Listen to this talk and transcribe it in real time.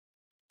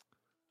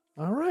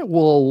All right.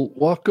 Well,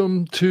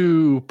 welcome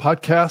to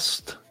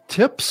Podcast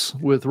Tips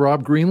with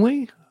Rob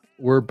Greenlee.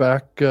 We're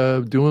back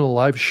doing a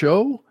live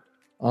show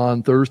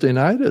on Thursday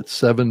night at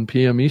 7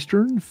 p.m.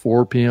 Eastern,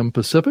 4 p.m.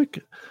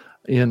 Pacific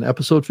in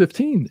episode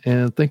 15.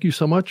 And thank you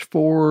so much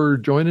for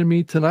joining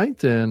me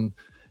tonight. And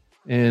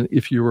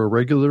if you're a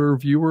regular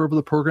viewer of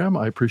the program,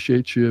 I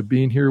appreciate you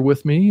being here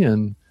with me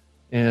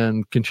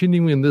and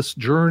continuing this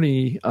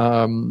journey.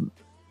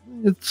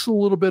 It's a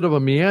little bit of a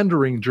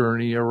meandering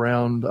journey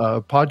around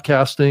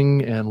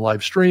podcasting and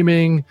live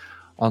streaming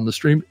on the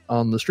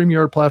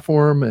StreamYard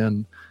platform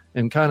and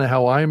kind of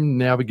how I'm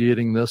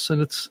navigating this.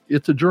 And it's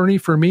a journey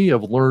for me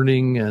of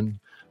learning and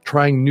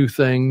trying new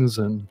things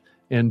and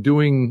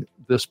doing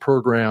this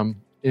program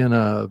in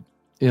a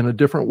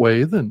different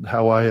way than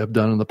how I have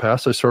done in the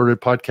past. I started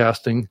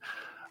podcasting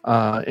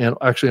and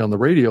actually on the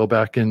radio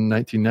back in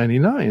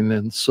 1999.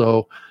 And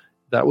so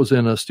that was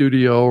in a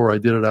studio, or I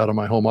did it out of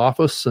my home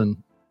office and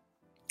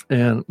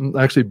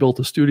actually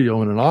built a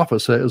studio in an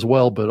office as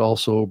well, but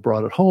also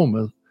brought it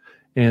home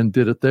and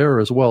did it there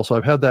as well. So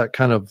I've had that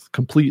kind of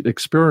complete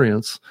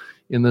experience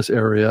in this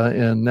area.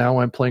 And now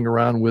I'm playing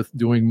around with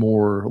doing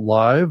more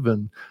live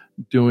and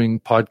doing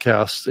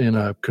podcasts in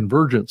a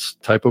convergence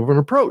type of an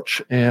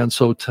approach. And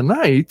so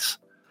tonight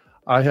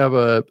I have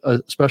a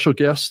special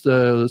guest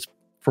that's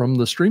from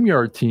the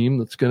StreamYard team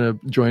that's going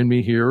to join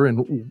me here.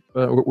 And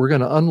we're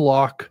going to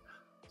unlock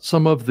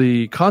some of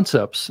the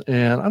concepts,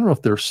 and I don't know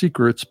if they're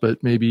secrets,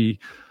 but maybe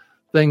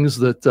things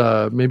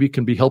that maybe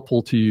can be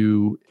helpful to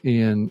you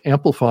in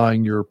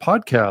amplifying your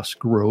podcast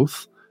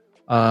growth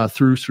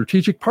through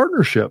strategic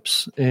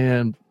partnerships.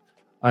 And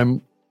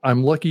I'm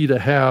lucky to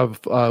have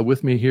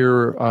with me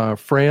here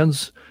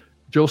Franz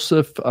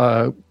Joseph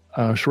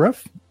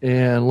Schreff,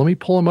 and let me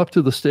pull him up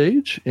to the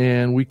stage,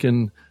 and we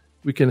can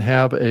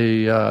have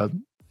a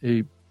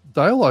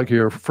dialogue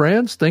here.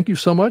 Franz, thank you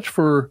so much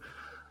for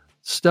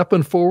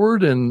stepping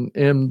forward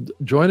and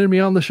joining me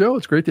on the show.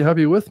 It's great to have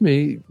you with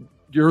me.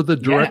 You're the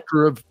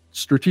director of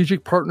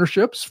strategic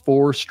partnerships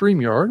for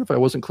StreamYard, if I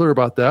wasn't clear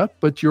about that,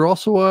 but you're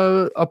also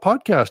a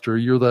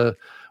podcaster. You're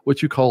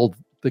what you call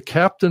the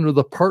captain of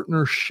the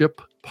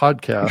partnership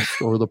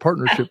podcast or the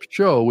partnership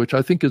show, which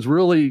I think is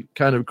really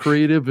kind of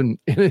creative and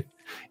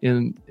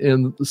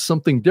in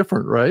something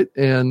different, right?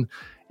 And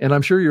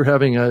I'm sure you're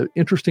having an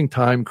interesting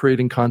time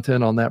creating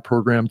content on that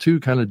program too,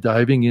 kind of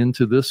diving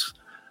into this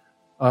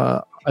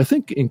I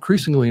think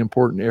increasingly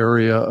important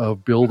area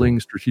of building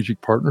strategic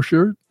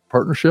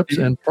partnerships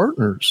and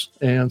partners.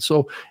 And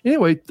so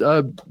anyway,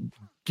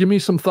 give me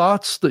some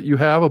thoughts that you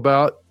have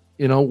about,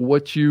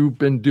 what you've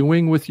been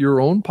doing with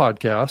your own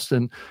podcast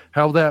and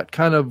how that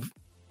kind of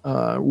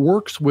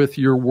works with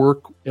your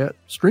work at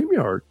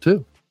StreamYard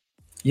too.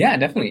 Yeah,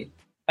 definitely.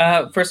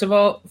 First of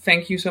all,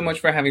 thank you so much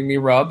for having me,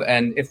 Rob.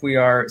 And if we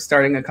are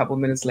starting a couple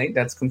minutes late,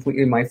 that's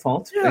completely my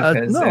fault. Yeah,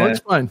 because,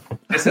 it's fine.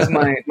 This is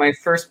my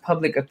first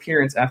public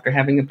appearance after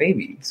having a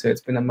baby. So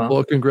it's been a month.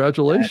 Well,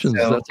 congratulations.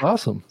 That's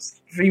awesome.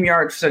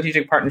 StreamYard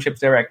Strategic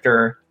Partnerships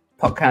Director,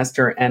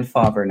 podcaster, and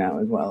father now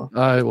as well.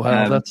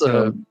 Wow,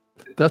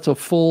 that's a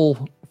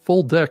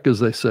full deck, as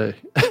they say.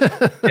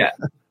 Yeah,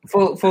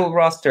 full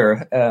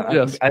roster.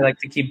 Yes. I like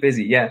to keep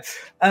busy. Yeah.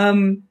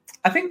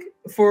 I think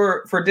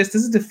for this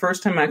is the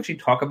first time I actually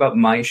talk about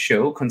my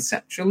show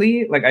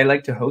conceptually. Like, I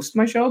like to host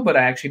my show, but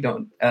I actually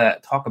don't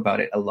talk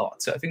about it a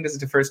lot. So I think this is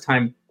the first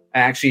time I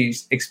actually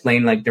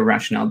explain like the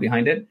rationale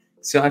behind it.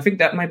 So I think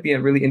that might be a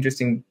really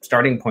interesting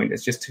starting point.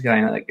 Is just to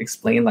kind of like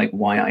explain like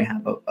why I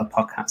have a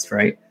podcast,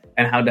 right?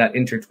 And how that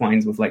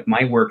intertwines with like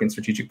my work in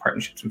strategic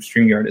partnerships with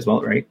StreamYard as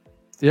well, right?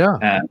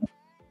 Yeah.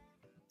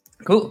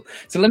 Cool.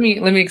 So let me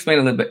explain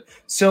a little bit.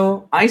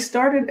 So I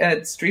started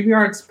at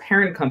StreamYard's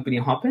parent company,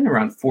 Hopin,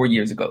 around 4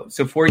 years ago.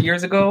 So 4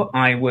 years ago,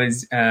 I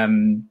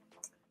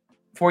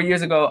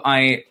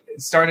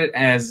started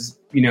as,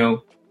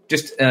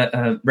 just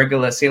a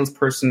regular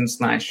salesperson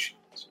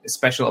 /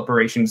 special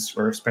operations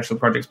or special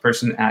projects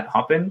person at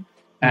Hopin,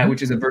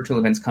 which is a virtual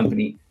events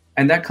company.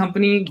 And that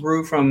company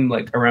grew from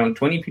like around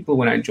 20 people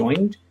when I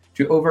joined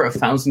to over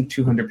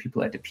 1,200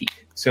 people at the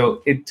peak.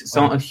 So it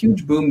saw a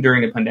huge boom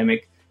during the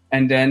pandemic.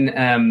 And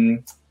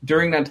then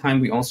during that time,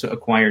 we also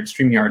acquired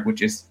StreamYard,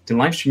 which is the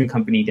live streaming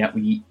company that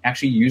we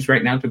actually use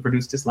right now to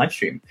produce this live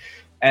stream.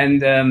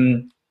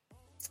 And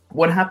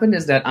what happened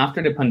is that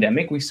after the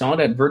pandemic, we saw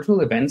that virtual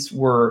events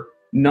were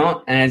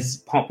not as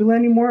popular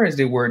anymore as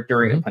they were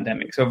during the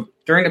pandemic. So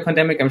during the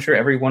pandemic, I'm sure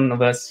every one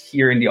of us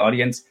here in the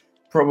audience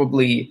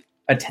probably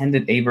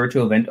attended a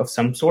virtual event of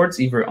some sorts,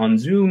 either on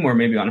Zoom or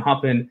maybe on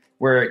Hopin,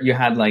 where you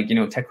had like,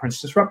 TechCrunch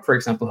Disrupt, for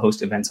example,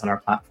 host events on our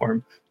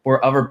platform,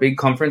 or other big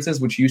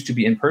conferences, which used to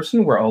be in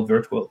person, were all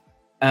virtual.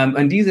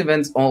 And these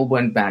events all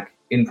went back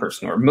in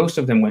person, or most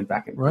of them went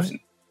back in person.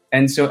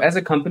 And so as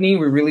a company,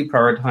 we really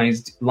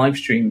prioritized live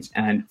streams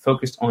and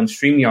focused on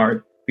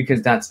StreamYard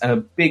because that's a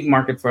big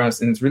market for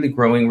us and it's really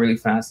growing really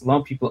fast. A lot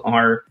of people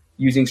are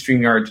using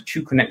StreamYard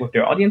to connect with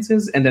their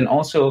audiences. And then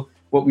also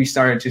what we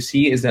started to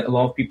see is that a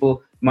lot of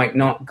people might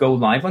not go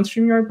live on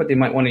StreamYard, but they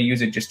might want to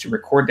use it just to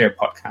record their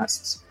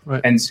podcasts.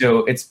 And so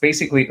it's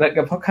basically like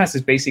a podcast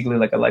is basically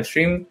like a live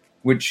stream,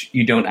 which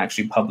you don't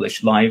actually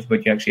publish live,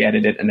 but you actually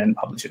edit it and then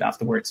publish it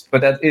afterwards.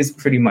 But that is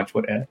pretty much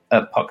what a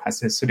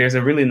podcast is. So there's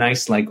a really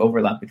nice like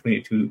overlap between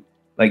the two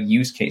like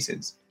use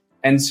cases.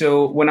 And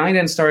so when I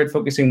then started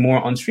focusing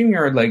more on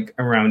StreamYard, like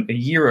around a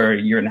year or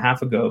a year and a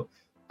half ago,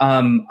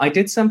 I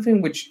did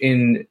something which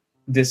in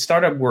the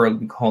startup world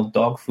we call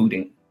dog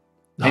fooding.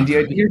 And the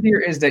idea here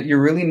is that you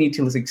really need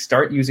to like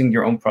start using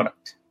your own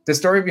product. The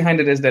story behind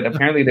it is that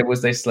apparently there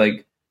was this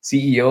like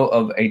CEO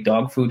of a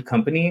dog food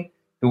company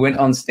who went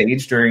on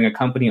stage during a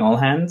company all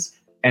hands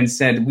and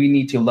said, we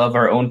need to love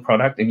our own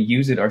product and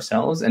use it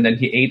ourselves. And then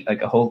he ate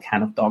like a whole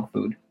can of dog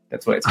food.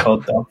 That's why it's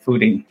called dog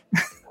fooding.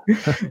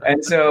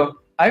 And so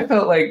I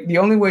felt like the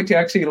only way to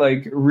actually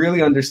like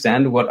really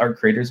understand what our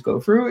creators go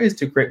through is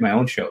to create my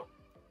own show.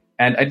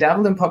 And I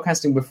dabbled in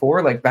podcasting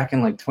before, like back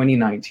in like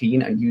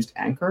 2019, I used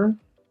Anchor.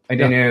 I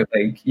don't know,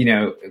 like, you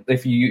know,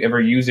 if you ever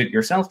use it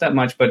yourself that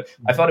much, but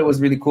I thought it was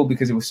really cool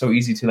because it was so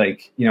easy to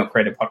like, you know,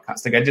 create a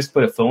podcast. Like I just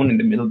put a phone in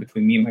the middle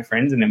between me and my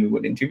friends, and then we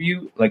would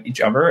interview like each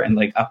other and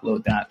like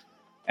upload that.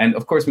 And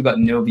of course we got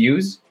no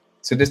views.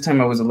 So this time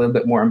I was a little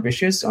bit more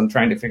ambitious on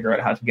trying to figure out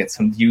how to get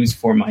some views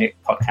for my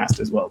podcast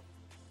as well.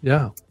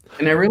 Yeah.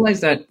 And I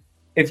realized that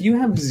if you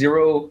have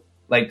 0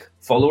 like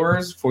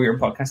followers for your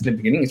podcast in the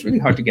beginning, it's really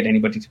hard to get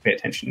anybody to pay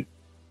attention.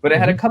 But I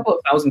had a couple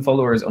of thousand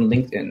followers on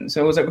LinkedIn.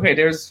 So I was like, okay,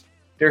 there's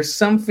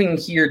something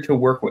here to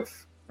work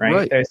with,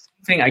 right? There's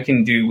something I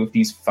can do with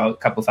these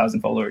couple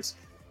thousand followers.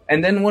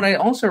 And then what I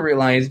also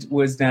realized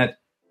was that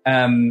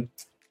a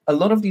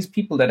lot of these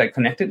people that I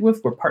connected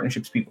with were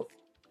partnerships people,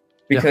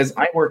 because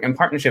I work in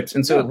partnerships.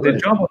 And so the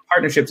job of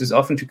partnerships is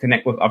often to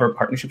connect with other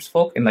partnerships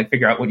folk and like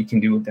figure out what you can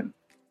do with them.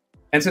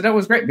 And so that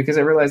was great because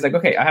I realized like,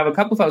 okay, I have a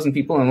couple thousand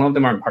people and a lot of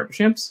them are in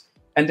partnerships.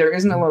 And there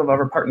isn't a lot of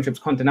other partnerships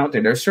content out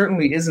there. There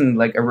certainly isn't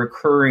like a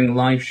recurring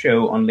live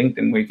show on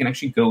LinkedIn where you can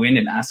actually go in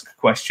and ask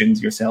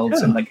questions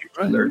yourselves and like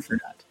learn through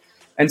that.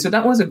 And so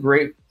that was a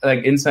great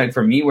like insight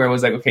for me where I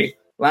was like, okay,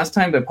 last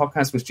time the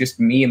podcast was just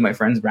me and my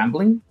friends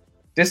rambling.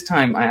 This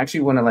time I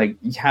actually want to like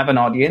have an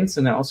audience,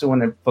 and I also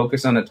want to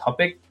focus on a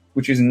topic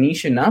which is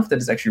niche enough that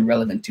is actually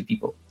relevant to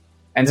people.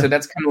 And so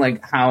that's kind of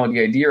like how the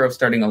idea of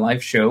starting a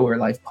live show or a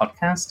live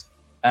podcast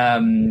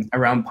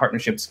around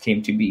partnerships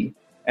came to be.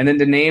 And then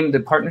the name, the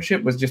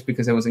partnership, was just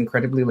because I was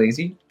incredibly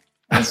lazy.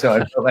 And so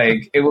I felt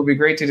like it would be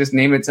great to just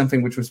name it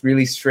something which was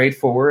really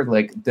straightforward,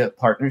 like the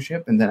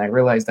partnership. And then I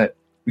realized that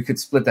we could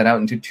split that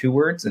out into 2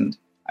 words. And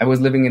I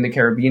was living in the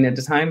Caribbean at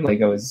the time.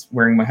 Like I was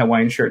wearing my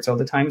Hawaiian shirts all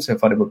the time. So I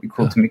thought it would be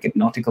cool to make it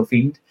nautical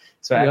themed.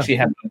 So I actually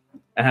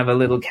have a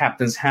little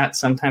captain's hat.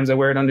 Sometimes I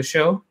wear it on the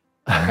show.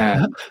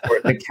 Or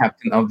the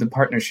captain of the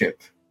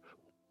partnership.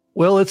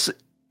 Well, it's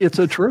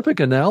a terrific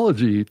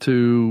analogy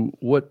to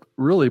what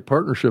really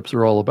partnerships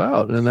are all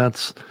about. And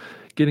that's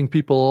getting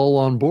people all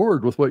on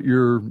board with what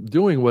you're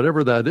doing,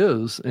 whatever that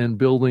is, and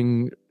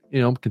building,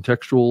 you know,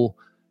 contextual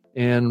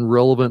and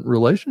relevant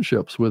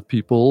relationships with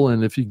people.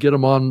 And if you get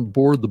them on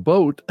board the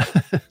boat,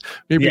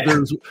 maybe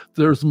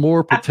there's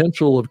more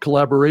potential of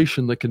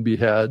collaboration that can be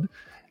had.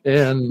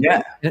 And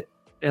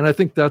I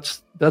think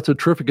that's a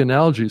terrific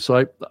analogy.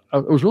 So I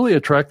was really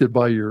attracted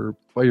by your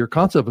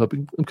concept of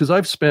it, because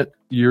I've spent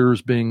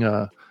years being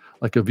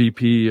like a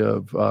VP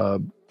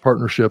of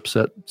partnerships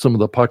at some of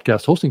the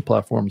podcast hosting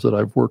platforms that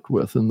I've worked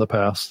with in the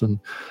past, and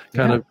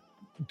kind of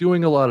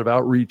doing a lot of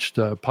outreach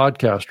to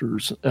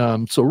podcasters.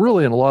 So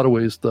really, in a lot of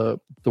ways, the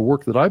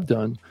work that I've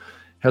done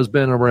has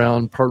been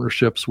around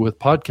partnerships with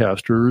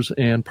podcasters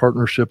and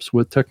partnerships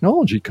with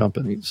technology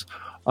companies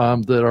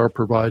that are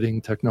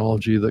providing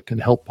technology that can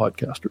help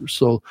podcasters.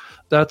 So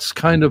that's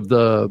kind of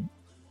the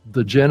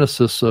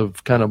genesis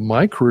of kind of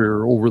my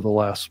career over the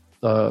last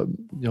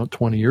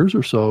 20 years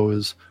or so,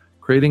 is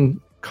creating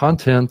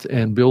content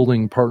and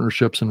building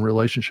partnerships and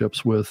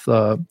relationships with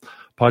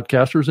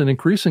podcasters. And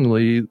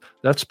increasingly,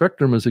 that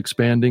spectrum is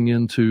expanding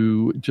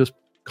into just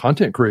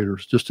content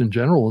creators, just in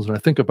general. As I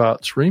think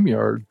about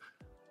StreamYard,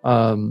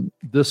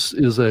 this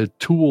is a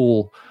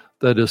tool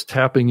that is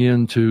tapping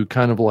into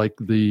kind of like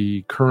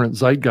the current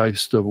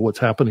zeitgeist of what's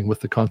happening with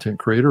the content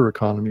creator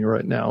economy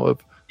right now,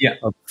 of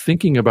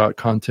thinking about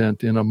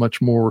content in a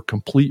much more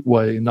complete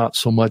way, not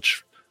so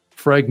much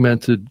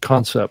fragmented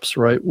concepts,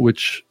 right?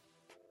 Which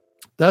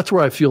that's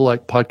where I feel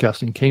like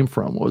podcasting came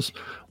from, was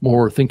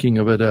more thinking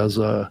of it as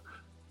a,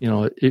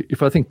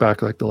 if I think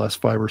back like the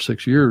last 5 or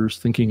 6 years,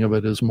 thinking of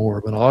it as more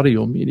of an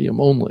audio medium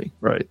only,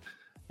 right?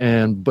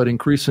 But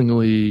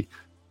increasingly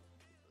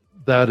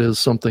that is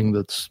something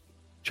that's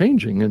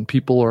changing, and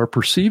people are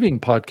perceiving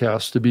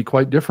podcasts to be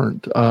quite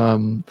different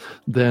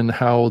than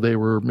how they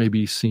were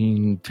maybe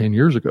seen 10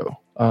 years ago.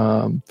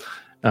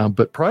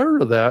 But prior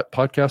to that,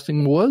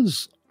 podcasting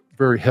was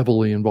very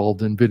heavily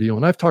involved in video.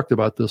 And I've talked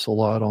about this a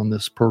lot on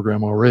this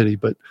program already,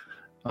 but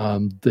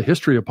the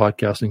history of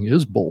podcasting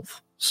is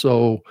both.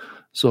 So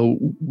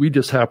we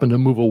just happened to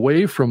move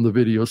away from the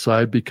video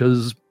side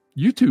because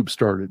YouTube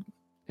started,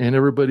 and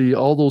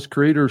all those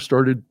creators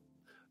started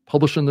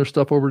publishing their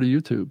stuff over to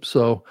YouTube.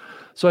 So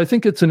I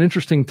think it's an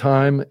interesting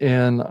time,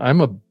 and I'm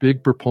a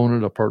big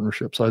proponent of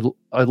partnerships.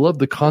 I love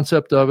the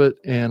concept of it,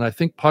 and I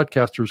think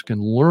podcasters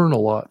can learn a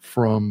lot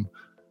from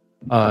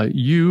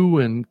you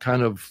and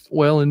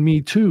and me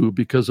too,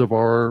 because of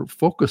our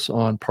focus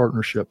on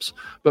partnerships.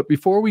 But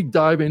before we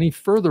dive any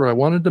further, I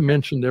wanted to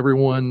mention to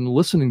everyone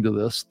listening to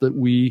this that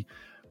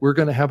we're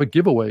going to have a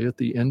giveaway at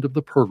the end of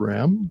the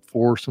program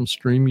for some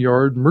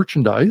StreamYard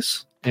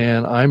merchandise,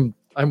 and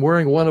I'm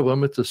wearing one of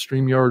them. It's a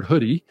StreamYard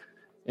hoodie.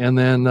 And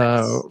then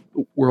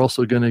we're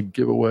also going to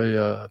give away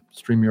a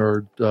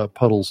StreamYard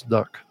Puddles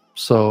duck.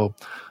 So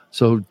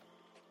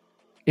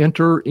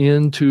enter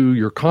into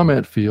your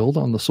comment field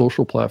on the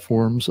social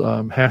platforms,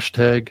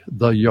 hashtag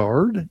the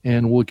yard,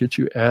 and we'll get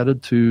you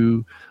added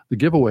to the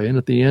giveaway. And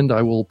at the end,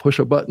 I will push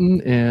a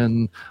button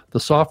and the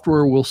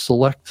software will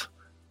select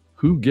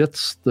who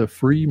gets the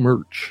free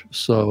merch.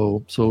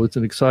 So it's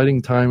an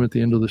exciting time at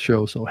the end of the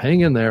show. So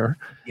hang in there.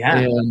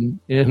 Yeah.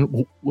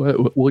 And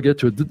we'll get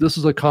to it. This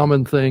is a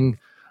common thing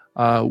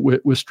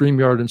with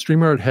StreamYard, and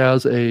StreamYard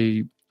has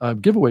a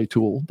giveaway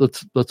tool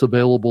that's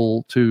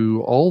available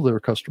to all their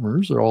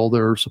customers or all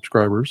their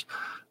subscribers,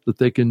 that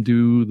they can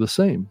do the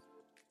same.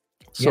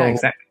 So, yeah,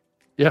 exactly.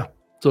 Yeah.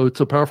 So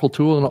it's a powerful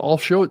tool, and I'll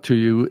show it to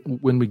you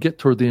when we get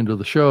toward the end of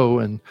the show,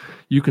 and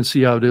you can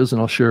see how it is,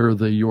 and I'll share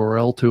the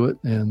URL to it,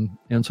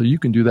 and so you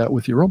can do that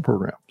with your own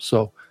program.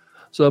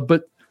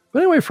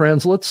 But anyway,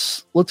 friends,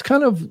 let's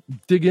kind of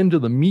dig into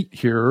the meat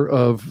here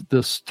of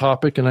this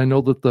topic. And I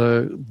know that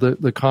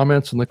the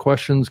comments and the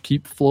questions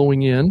keep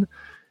flowing in,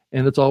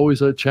 and it's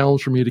always a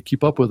challenge for me to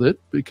keep up with it,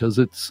 because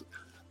it's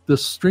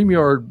this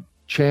StreamYard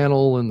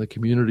channel, and the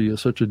community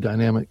is such a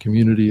dynamic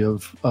community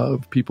of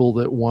people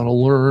that want to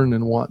learn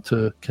and want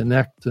to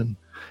connect, and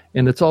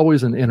it's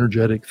always an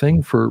energetic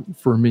thing for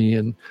me.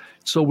 And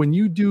so when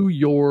you do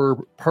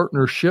your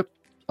partnership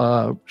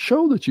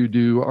show that you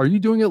do, are you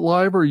doing it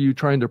live, or are you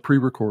trying to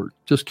pre-record?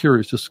 Just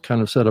curious, just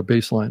kind of set a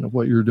baseline of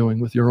what you're doing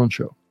with your own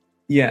show.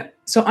 Yeah.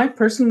 So I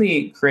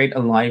personally create a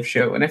live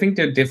show, and I think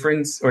the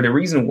difference, or the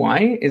reason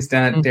why, is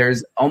that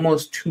there's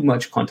almost too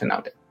much content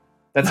out there.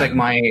 That's like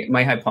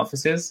my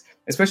hypothesis,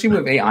 especially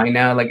with AI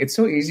now. Like, it's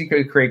so easy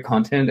to create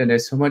content, and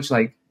there's so much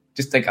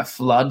just a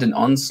flood and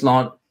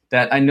onslaught,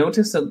 that I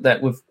noticed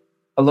that with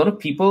a lot of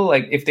people,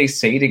 like, if they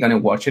say they're going to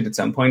watch it at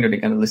some point, or they're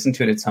going to listen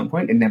to it at some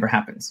point, it never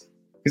happens.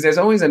 Because there's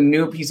always a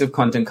new piece of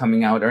content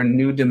coming out, or a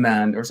new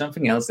demand, or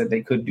something else that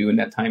they could do in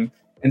that time.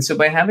 And so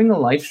by having a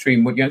live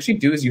stream, what you actually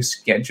do is you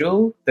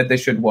schedule that they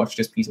should watch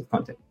this piece of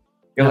content.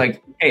 You're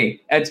like,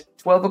 hey, at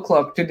 12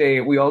 o'clock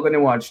today, we're all going to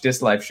watch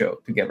this live show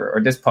together,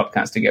 or this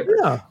podcast together.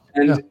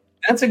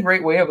 That's a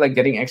great way of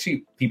getting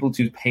actually people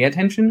to pay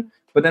attention.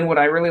 But then what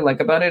I really like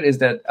about it is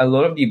that a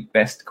lot of the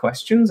best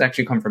questions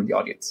actually come from the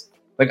audience.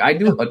 Like, I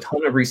do a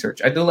ton of research.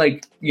 I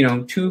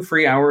do 2,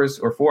 3 hours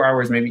or 4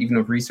 hours, maybe even,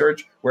 of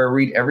research, where I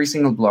read every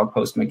single blog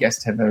post my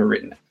guests have ever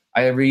written.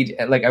 I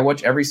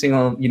watch every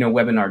single,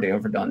 webinar they've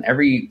ever done,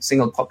 every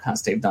single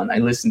podcast they've done. I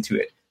listen to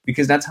it,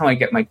 because that's how I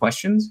get my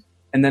questions.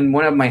 And then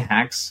one of my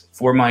hacks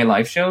for my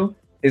live show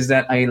is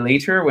that I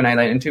later, when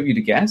I interview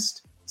the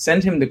guest,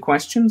 send him the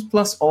questions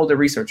plus all the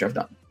research I've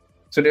done.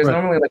 So there's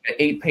normally an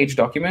 8-page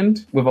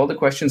document with all the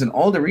questions and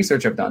all the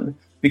research I've done,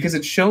 because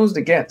it shows the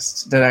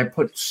guests that I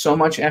put so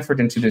much effort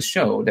into this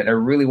show, that I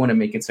really want to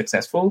make it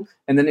successful.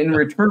 And then in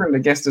return, the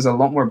guest is a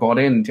lot more bought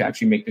in to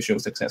actually make the show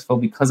successful,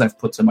 because I've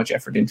put so much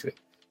effort into it.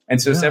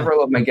 And so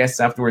several of my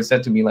guests afterwards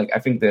said to me, I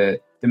think the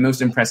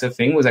most impressive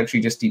thing was actually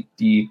just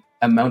the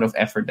amount of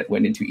effort that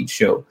went into each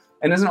show.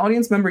 And as an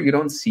audience member, you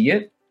don't see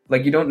it.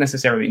 You don't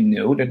necessarily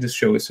know that this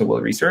show is so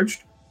well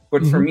researched.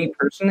 But for me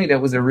personally,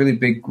 that was a really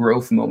big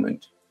growth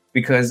moment,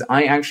 because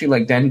I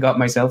actually then got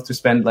myself to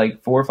spend 4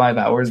 or 5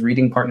 hours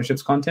reading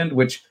partnerships content,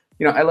 which,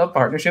 I love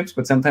partnerships,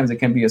 but sometimes it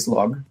can be a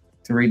slog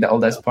to read all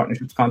that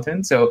partnerships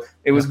content. So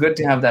it was good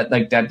to have that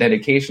that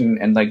dedication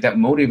and that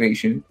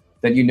motivation,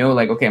 that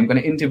okay, I'm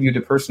going to interview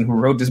the person who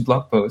wrote this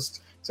blog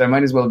post, so I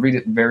might as well read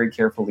it very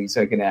carefully,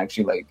 so I can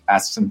actually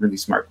ask some really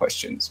smart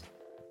questions.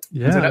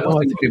 Yeah, so that was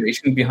the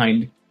motivation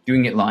behind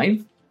doing it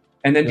live.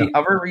 And then the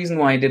other reason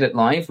why I did it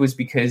live was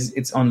because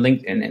it's on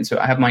LinkedIn, and so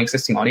I have my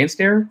existing audience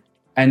there,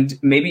 and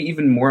maybe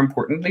even more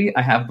importantly,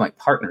 I have my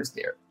partners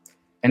there.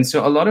 And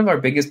so a lot of our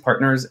biggest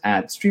partners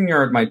at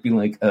StreamYard might be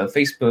a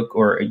Facebook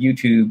or a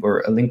YouTube or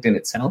a LinkedIn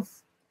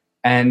itself.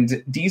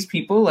 And these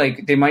people,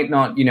 they might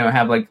not,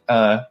 have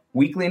a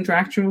weekly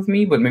interaction with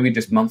me, but maybe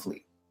just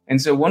monthly.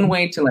 And so one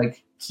way to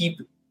keep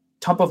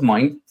top of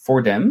mind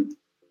for them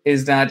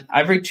is that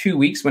every 2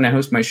 weeks when I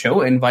host my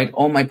show, I invite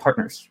all my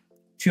partners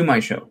to my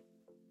show.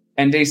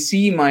 And they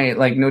see my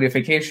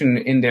notification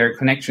in their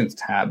connections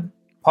tab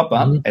pop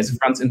up as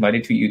Franz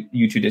invited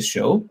you to this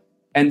show.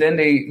 And then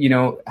they,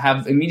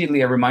 have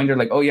immediately a reminder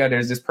oh yeah,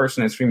 there's this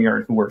person at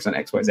StreamYard who works on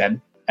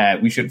XYZ.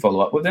 We should follow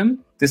up with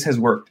them. This has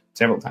worked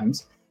several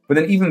times. But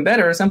then even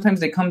better, sometimes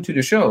they come to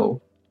the show,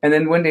 and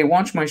then when they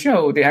watch my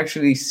show, they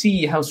actually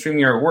see how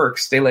StreamYard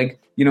works. They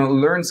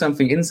learn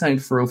something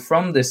insightful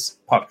from this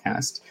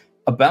podcast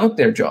about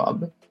their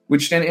job,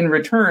 which then in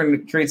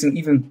return creates an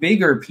even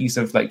bigger piece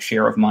of like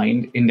share of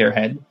mind in their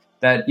head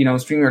that,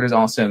 StreamYard is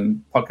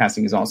awesome,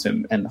 podcasting is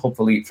awesome, and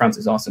hopefully Franz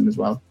is awesome as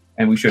well.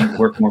 And we should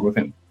work more with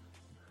him.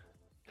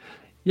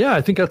 Yeah, I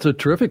think that's a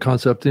terrific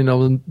concept.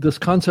 This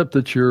concept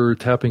that you're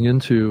tapping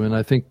into, and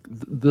I think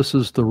this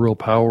is the real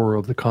power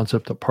of the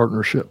concept of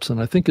partnerships.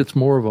 And I think it's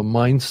more of a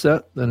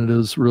mindset than it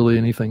is really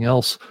anything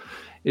else,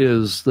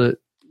 is that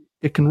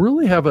it can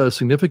really have a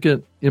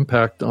significant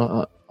impact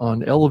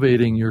on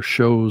elevating your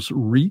show's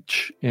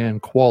reach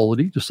and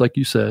quality, just like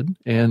you said,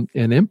 and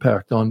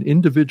impact on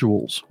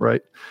individuals,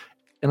 right?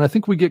 And I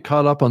think we get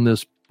caught up on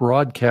this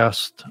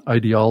broadcast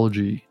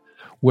ideology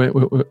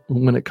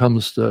when it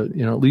comes to,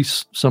 at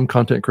least some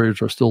content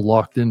creators are still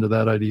locked into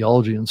that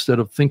ideology instead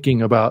of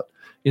thinking about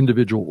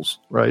individuals,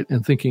 right?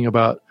 And thinking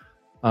about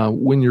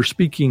when you're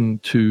speaking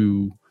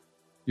to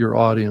your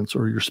audience,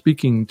 or you're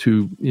speaking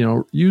to,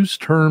 use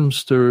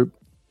terms to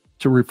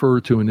refer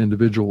to an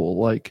individual,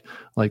 like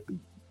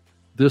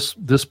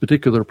this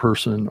particular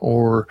person,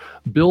 or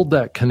build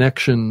that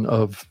connection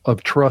of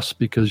trust,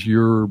 because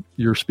you're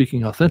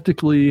speaking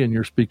authentically and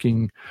you're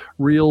speaking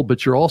real,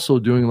 but you're also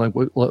doing like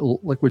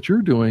what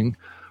you're doing,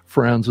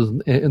 Franz,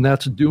 and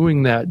that's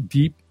doing that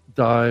deep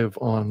dive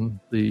on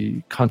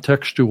the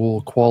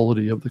contextual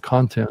quality of the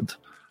content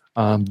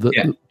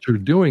that you're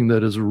doing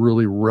that is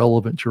really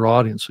relevant to your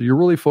audience. So you're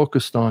really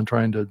focused on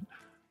trying to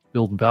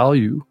build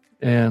value,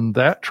 and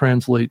that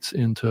translates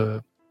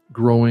into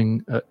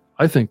growing,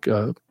 I think,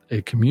 a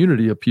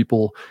community of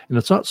people. And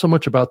it's not so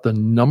much about the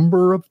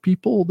number of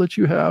people that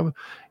you have.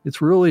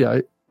 It's really,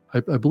 I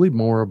believe,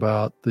 more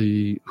about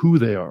who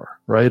they are,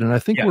 right? And I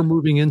think we're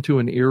moving into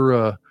an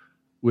era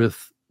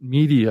with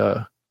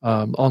media,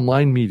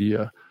 online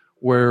media,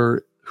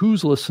 where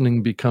who's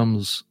listening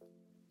becomes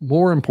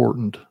more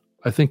important.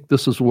 I think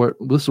this is where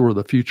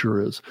the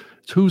future is.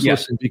 It's who's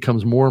listening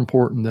becomes more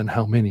important than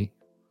how many.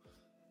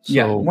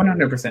 So,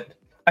 100%.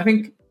 I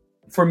think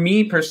for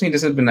me personally,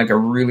 this has been like a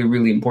really,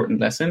 really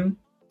important lesson,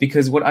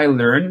 because what I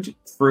learned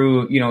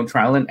through,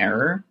 trial and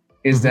error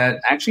is that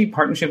actually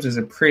partnerships is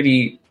a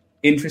pretty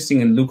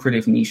interesting and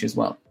lucrative niche as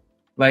well.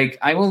 Like,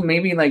 I will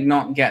maybe like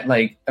not get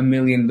like 1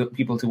 million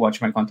people to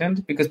watch my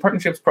content, because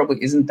partnerships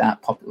probably isn't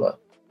that popular.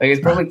 Like,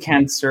 it probably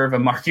can't serve a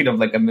market of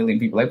like 1 million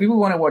people. Like, people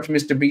want to watch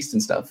Mr. Beast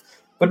and stuff.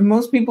 But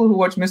most people who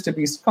watch Mr.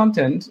 Beast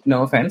content,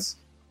 no offense,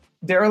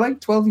 they're like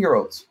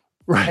 12-year-olds.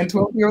 Right. And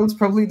 12-year-olds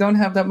probably don't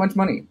have that much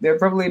money. They're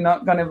probably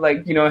not going to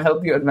like,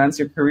 help you advance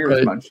your career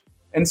as much.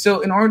 And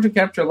so in order to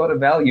capture a lot of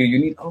value, you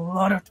need a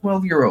lot of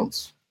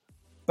 12-year-olds.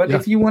 But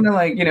if you want to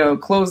like,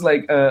 close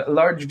like a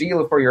large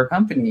deal for your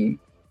company,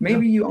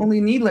 maybe you only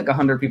need like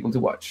 100 people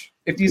to watch.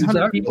 If these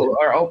 100 people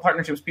are all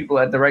partnerships people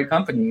at the right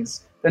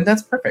companies, then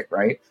that's perfect,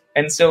 right?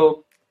 And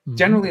so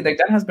generally, like,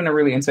 that has been a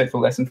really insightful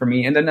lesson for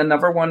me. And then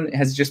another one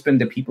has just been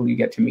the people you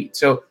get to meet.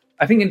 So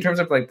I think in terms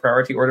of like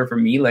priority order for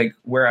me, like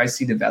where I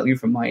see the value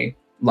from my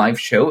live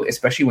show,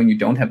 especially when you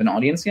don't have an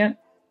audience yet,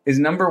 is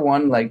number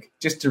one, like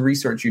just the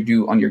research you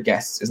do on your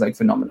guests is like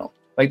phenomenal.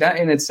 Like, that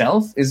in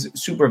itself is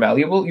super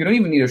valuable. You don't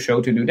even need a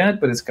show to do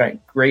that, but it's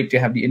great to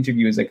have the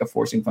interview as like a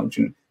forcing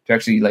function to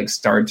actually like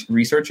start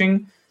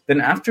researching. Then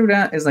after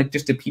that is like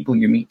just the people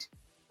you meet.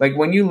 Like,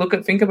 when you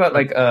think about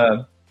like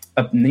a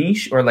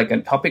niche or like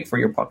a topic for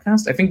your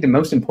podcast, I think the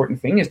most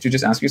important thing is to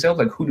just ask yourself,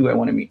 like, who do I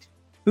want to meet?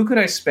 Who could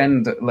I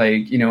spend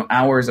like,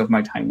 hours of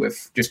my time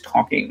with, just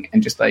talking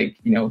and just like,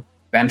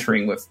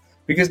 bantering with?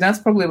 Because that's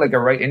probably like a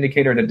right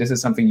indicator that this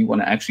is something you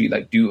want to actually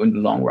like do in the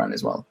long run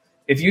as well.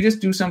 If you just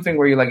do something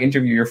where you like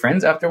interview your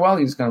friends, after a while,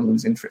 you're just going to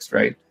lose interest,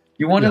 right?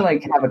 You want to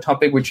like have a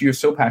topic which you're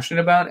so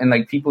passionate about and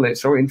like people that are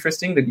so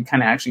interesting that you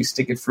kind of actually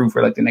stick it through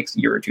for like the next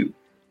year or two.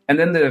 And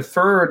then the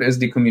third is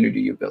the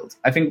community you build.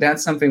 I think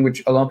that's something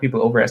which a lot of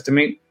people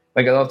overestimate.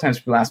 Like, a lot of times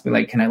people ask me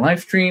like, can I live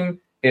stream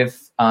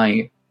if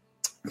I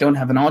don't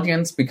have an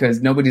audience,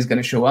 because nobody's going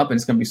to show up and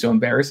it's going to be so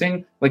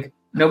embarrassing? Like,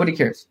 nobody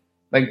cares.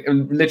 Like,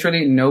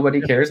 literally nobody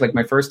cares. Like,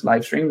 my first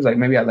live streams, like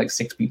maybe I had like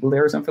 6 people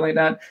there or something like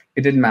that.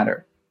 It didn't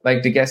matter.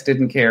 Like, the guests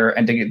didn't care,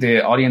 and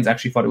the audience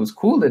actually thought it was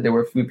cool that there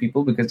were a few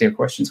people because their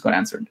questions got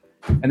answered.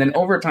 And then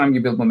over time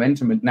you build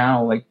momentum, and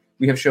now like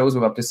we have shows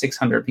with up to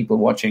 600 people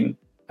watching,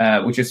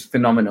 which is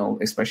phenomenal,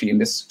 especially in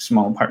this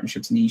small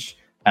partnerships niche.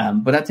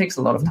 But that takes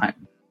a lot of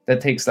time. That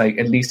takes like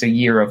at least a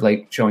year of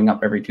like showing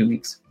up every 2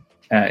 weeks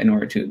in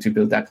order to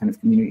build that kind of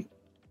community.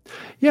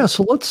 Yeah,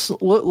 so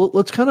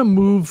let's kind of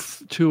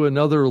move to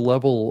another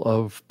level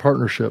of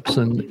partnerships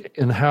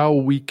and how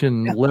we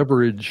can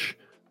leverage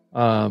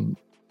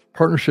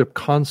partnership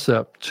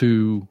concept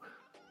to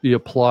be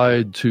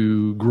applied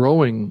to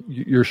growing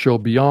your show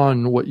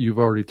beyond what you've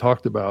already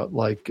talked about.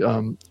 Like,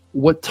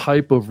 what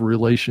type of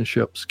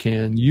relationships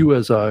can you,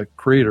 as a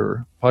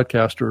creator,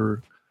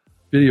 podcaster,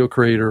 video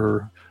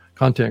creator,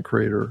 content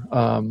creator,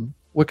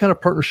 what kind of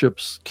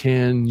partnerships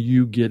can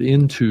you get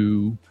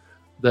into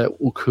that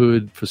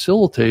could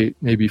facilitate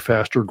maybe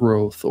faster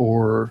growth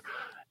or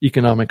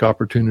economic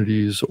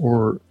opportunities,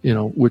 or,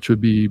 which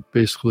would be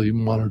basically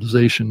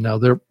monetization? Now,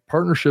 their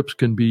partnerships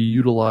can be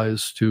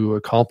utilized to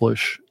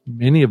accomplish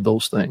many of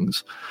those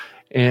things.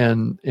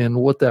 and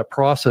what that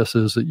process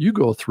is that you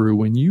go through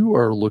when you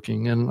are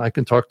looking. And I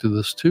can talk to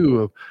this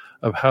too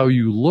of how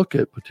you look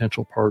at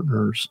potential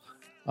partners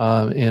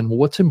and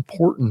what's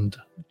important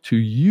to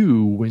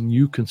you when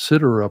you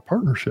consider a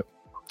partnership.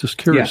 Just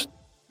curious.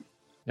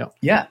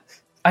 Yeah.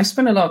 I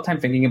spend a lot of time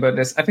thinking about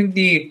this. I think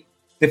the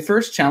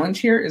first challenge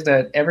here is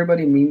that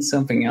everybody means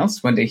something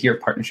else when they hear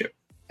partnership.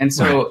 And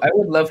so I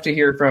would love to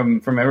hear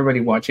from everybody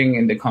watching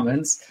in the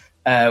comments,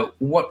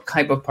 what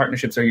type of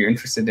partnerships are you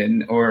interested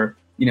in? Or,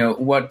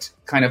 what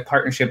kind of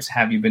partnerships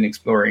have you been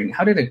exploring?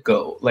 How did it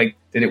go? Like,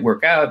 did it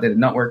work out? Did it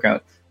not work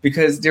out?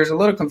 Because there's a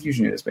lot of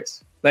confusion in this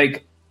space.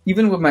 Like,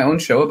 even with my own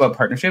show about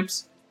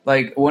partnerships,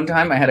 like one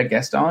time I had a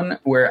guest on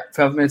where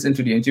 12 minutes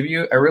into the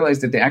interview, I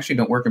realized that they actually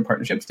don't work in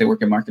partnerships. They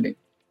work in marketing.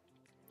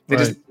 They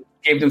just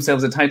gave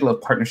themselves a title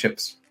of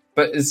partnerships,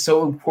 but it's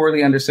so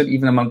poorly understood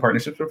even among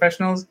partnerships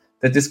professionals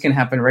that this can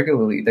happen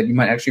regularly, that you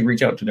might actually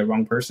reach out to the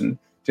wrong person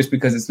just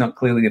because it's not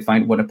clearly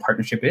defined what a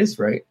partnership is,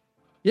 right?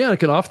 Yeah, it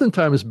can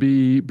oftentimes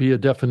be a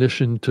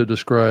definition to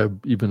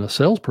describe even a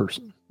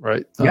salesperson,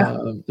 right? Yeah.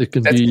 It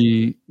can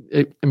be,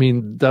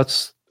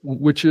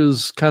 which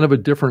is kind of a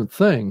different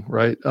thing,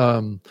 right?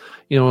 And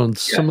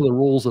some of the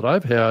roles that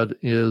I've had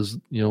is,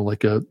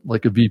 like a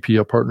VP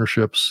of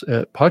partnerships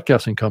at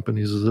podcasting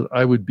companies, is that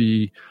I would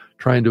be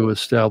trying to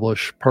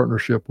establish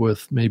partnership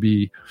with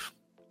maybe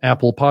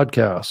Apple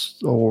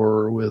Podcasts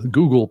or with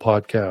Google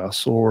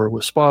Podcasts or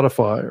with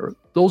Spotify, or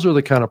those are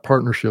the kind of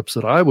partnerships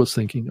that I was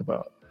thinking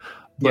about.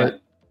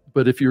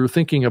 But if you're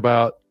thinking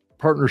about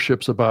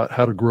partnerships about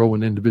how to grow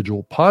an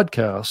individual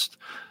podcast,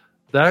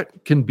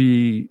 that can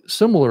be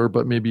similar,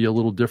 but maybe a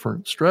little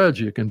different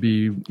strategy. It can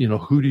be,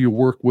 who do you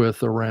work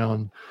with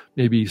around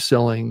maybe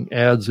selling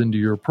ads into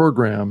your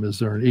program? Is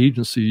there an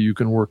agency you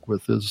can work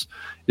with? Is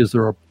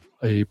there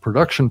a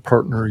production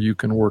partner you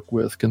can work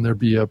with? Can there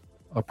be a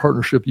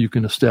partnership you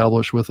can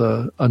establish with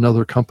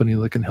another company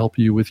that can help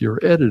you with your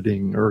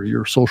editing or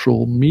your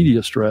social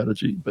media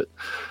strategy?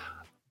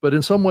 But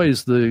in some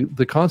ways,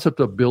 the concept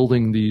of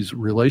building these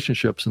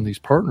relationships and these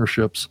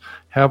partnerships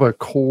have a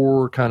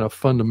core kind of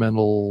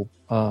fundamental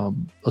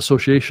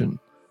association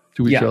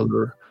to each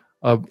other.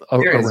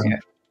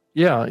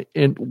 Around.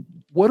 And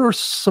what are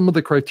some of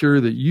the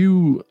criteria that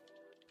you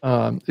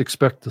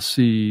expect to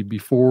see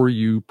before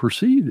you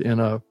proceed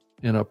in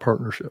a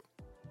partnership?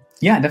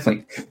 Yeah,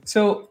 definitely.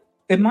 So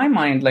in my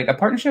mind, like a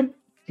partnership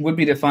would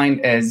be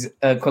defined as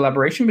a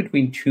collaboration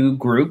between two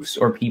groups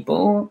or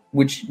people,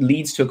 which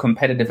leads to a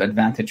competitive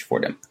advantage for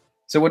them.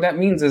 So what that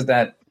means is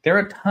that there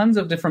are tons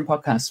of different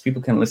podcasts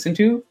people can listen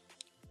to.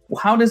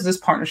 How does this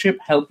partnership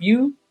help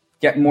you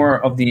get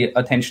more of the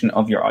attention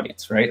of your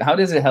audience, right? How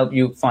does it help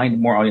you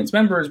find more audience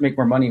members, make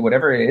more money,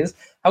 whatever it is?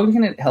 How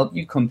can it help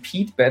you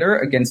compete better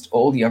against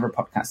all the other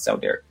podcasts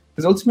out there?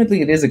 Because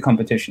ultimately it is a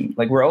competition.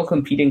 Like we're all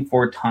competing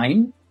for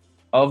time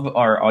of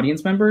our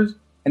audience members.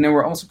 And then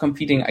we're also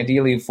competing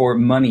ideally for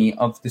money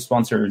of the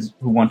sponsors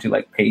who want to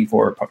like pay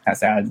for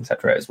podcast ads, et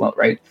cetera, as well,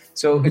 right?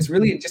 So it's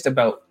really just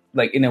about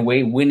like in a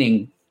way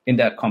winning in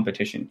that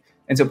competition.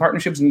 And so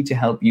partnerships need to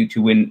help you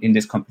to win in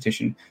this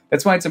competition.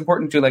 That's why it's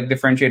important to like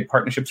differentiate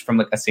partnerships from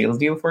like a sales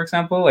deal, for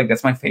example. Like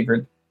that's my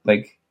favorite,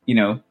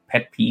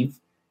 pet peeve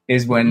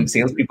is when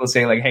salespeople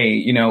say like,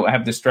 hey, I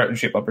have this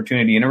partnership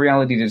opportunity. And in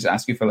reality, they just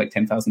ask you for like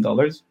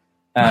 $10,000.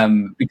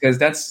 Because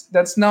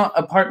that's not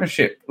a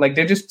partnership. Like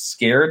they're just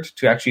scared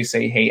to actually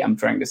say, hey, I'm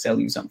trying to sell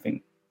you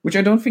something, which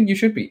I don't think you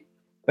should be.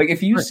 Like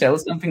if you sell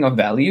something of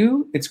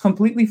value, it's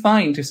completely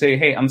fine to say,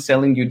 hey, I'm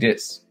selling you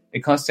this. It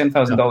costs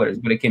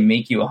 $10,000, but it can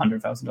make you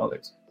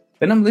 $100,000.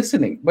 Then I'm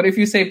listening. But if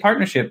you say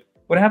partnership,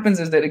 what happens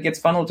is that it gets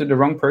funneled to the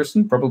wrong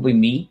person, probably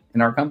me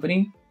in our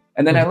company.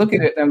 And then I look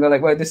at it and I'm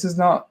like, well, this is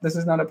not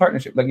a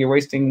partnership. Like you're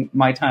wasting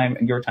my time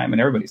and your time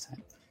and everybody's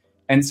time.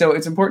 And so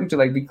it's important to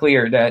like be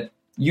clear that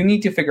you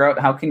need to figure out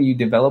how can you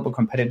develop a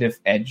competitive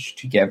edge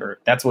together.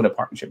 That's what a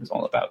partnership is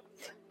all about.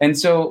 And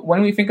so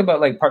when we think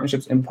about like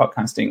partnerships in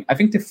podcasting, I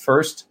think the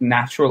first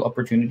natural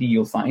opportunity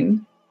you'll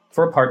find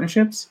for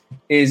partnerships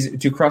is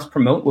to cross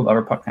promote with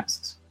other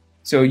podcasts.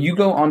 So you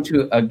go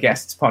onto a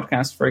guest's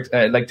podcast,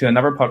 to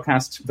another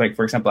podcast. Like,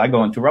 for example, I go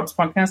onto Rob's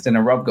podcast and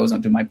then Rob goes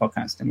onto my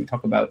podcast and we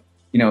talk about,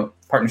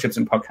 partnerships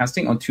in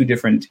podcasting on two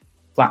different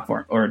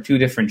platforms or two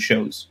different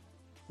shows.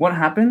 What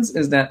happens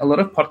is that a lot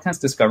of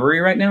podcast discovery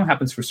right now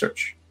happens through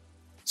search.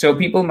 So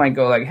people might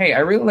go like, hey, I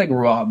really like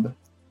Rob.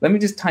 Let me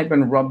just type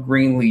in Rob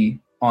Greenlee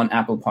on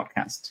Apple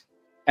Podcast.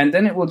 And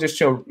then it will just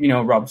show,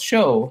 Rob's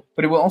show,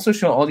 but it will also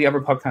show all the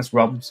other podcasts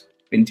Rob's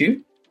been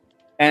to.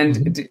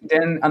 And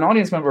then an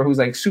audience member who's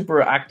like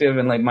super active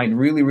and like might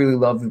really, really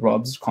love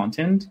Rob's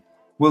content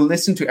will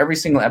listen to every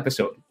single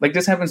episode. Like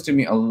this happens to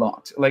me a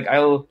lot. Like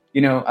I'll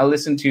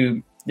listen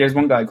to, there's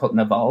one guy called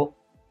Naval,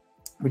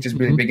 which is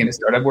really big in the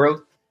startup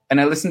world. And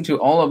I listen to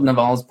all of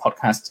Naval's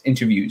podcast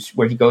interviews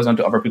where he goes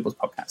onto other people's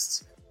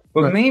podcasts.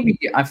 But maybe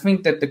I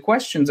think that the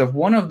questions of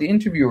one of the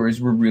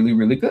interviewers were really,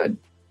 really good.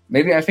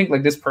 Maybe I think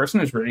like this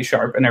person is really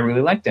sharp and I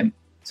really like them.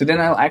 So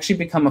then I'll actually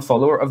become a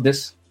follower of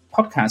this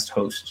podcast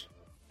host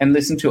and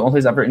listen to all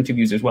his other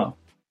interviews as well.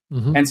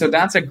 Mm-hmm. And so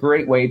that's a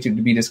great way to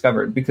be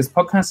discovered, because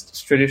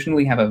podcasts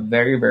traditionally have a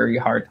very, very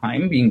hard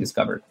time being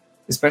discovered,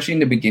 especially in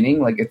the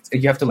beginning. Like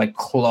you have to like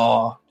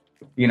claw,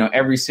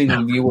 every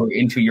single viewer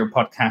into your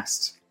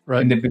podcast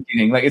in the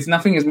beginning. Like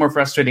nothing is more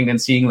frustrating than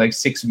seeing like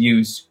 6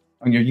 views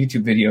on your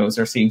YouTube videos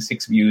or seeing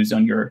 6 views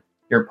on your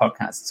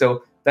podcast.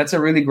 So that's a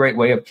really great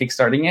way of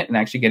kickstarting it and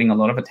actually getting a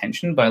lot of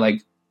attention by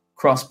like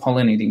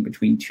cross-pollinating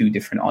between 2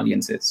 different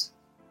audiences.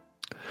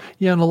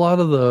 Yeah, and a lot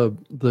of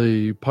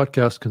the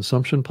podcast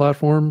consumption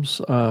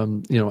platforms,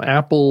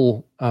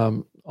 Apple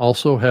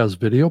also has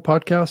video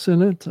podcasts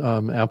in it.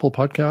 Apple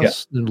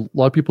Podcasts, and a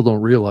lot of people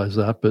don't realize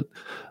that, but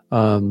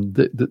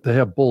they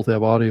have both. They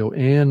have audio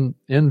and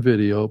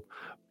video.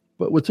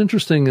 But what's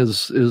interesting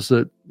is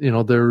that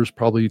there's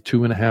probably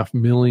 2.5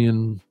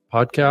 million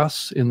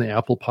podcasts in the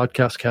Apple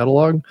Podcast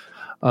catalog.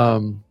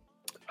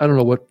 I don't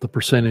know what the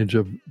percentage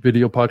of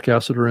video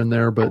podcasts that are in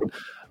there, but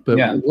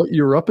what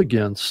you're up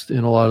against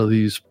in a lot of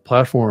these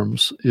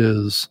platforms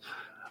is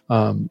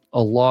a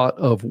lot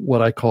of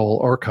what I call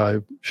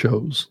archive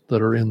shows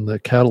that are in the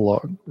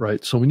catalog,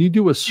 right? So when you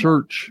do a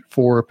search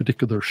for a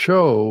particular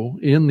show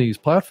in these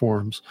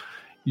platforms,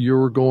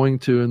 you're going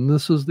to, and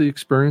this is the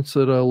experience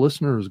that a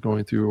listener is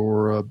going through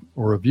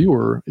or a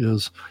viewer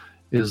is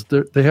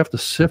they have to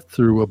sift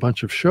through a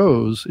bunch of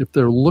shows if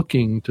they're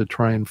looking to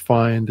try and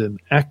find an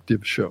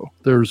active show.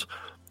 There's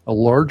a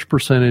large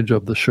percentage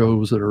of the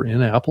shows that are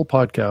in Apple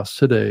Podcasts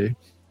today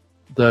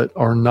that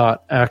are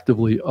not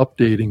actively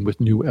updating with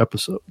new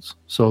episodes.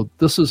 So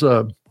this is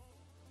a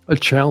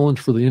challenge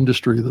for the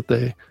industry that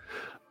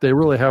they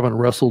really haven't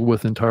wrestled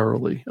with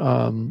entirely.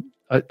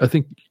 I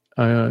think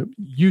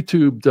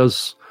YouTube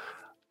does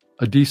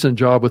a decent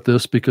job with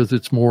this because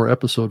it's more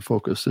episode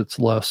focused. It's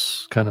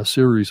less kind of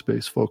series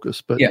based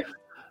focus. But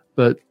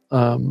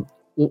one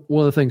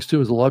of the things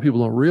too is a lot of people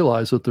don't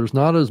realize that there's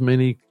not as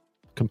many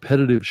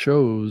competitive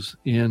shows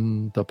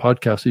in the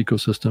podcast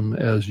ecosystem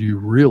as you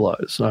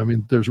realize. I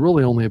mean, there's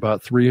really only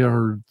about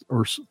 300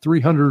 or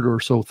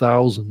so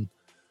thousand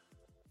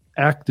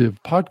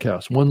active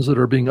podcasts, ones that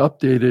are being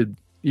updated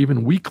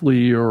even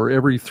weekly or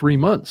every 3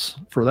 months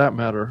for that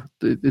matter.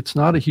 It's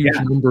not a huge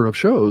number of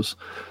shows.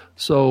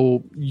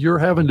 So you're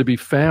having to be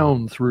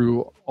found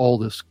through all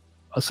this,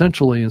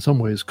 essentially in some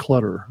ways,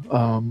 clutter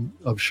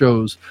of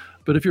shows.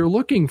 But if you're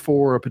looking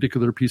for a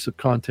particular piece of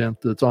content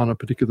that's on a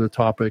particular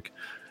topic,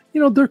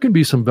 there can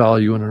be some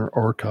value in an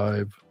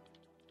archive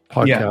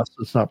podcast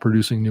that's not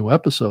producing new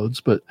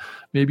episodes, but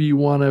maybe you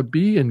want to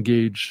be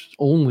engaged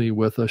only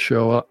with a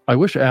show. I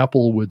wish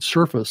Apple would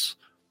surface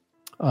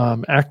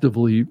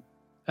actively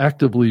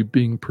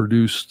being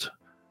produced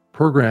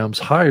programs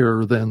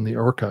higher than the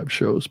archive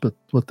shows, but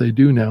what they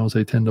do now is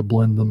they tend to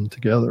blend them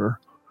together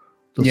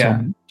to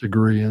some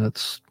degree, and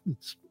it's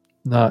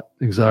not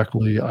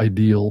exactly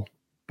ideal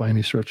by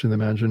any stretch of the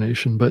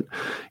imagination. But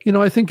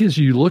I think as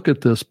you look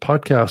at this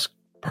podcast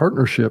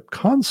partnership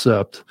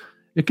concept,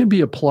 it can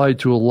be applied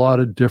to a lot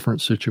of different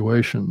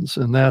situations,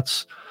 and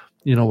that's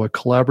a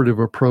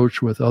collaborative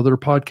approach with other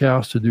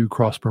podcasts to do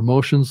cross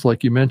promotions,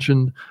 like you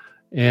mentioned,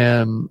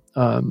 and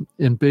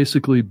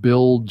basically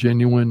build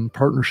genuine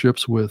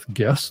partnerships with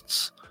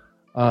guests.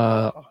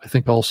 I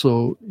think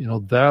also,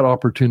 that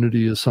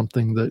opportunity is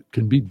something that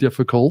can be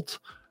difficult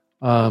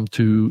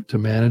to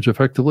manage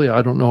effectively.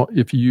 I don't know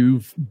if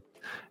you've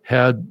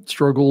had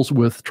struggles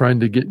with trying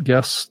to get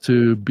guests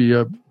to be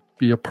a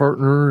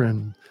partner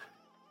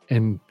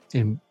and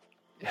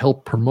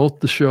help promote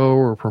the show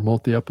or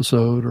promote the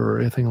episode or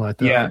anything like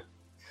that.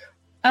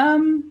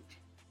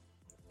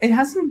 It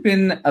hasn't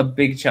been a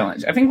big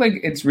challenge. I think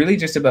it's really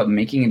just about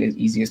making it as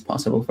easy as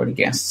possible for the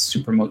guests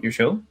to promote your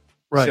show.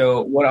 Right.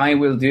 So what I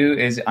will do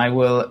is I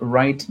will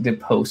write the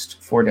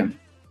post for them.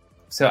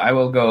 So I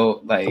will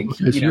go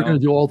you're going to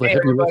do all the hey, heavy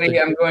everybody,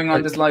 lifting. I'm going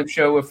on this live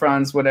show with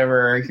France,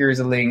 whatever. Here's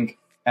a link.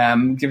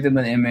 Give them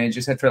an image,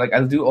 etc.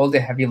 I'll do all the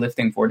heavy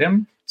lifting for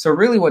them. So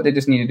really what they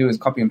just need to do is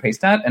copy and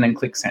paste that and then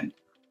click send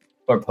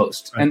or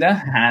post. Right. And that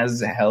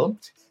has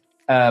helped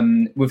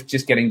with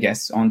just getting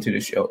guests onto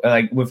the show,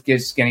 with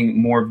just getting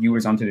more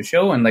viewers onto the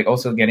show, and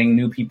also getting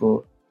new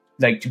people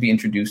to be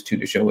introduced to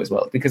the show as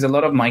well. Because a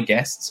lot of my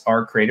guests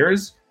are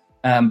creators,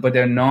 but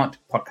they're not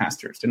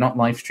podcasters. They're not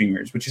live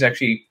streamers, which is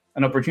actually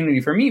an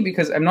opportunity for me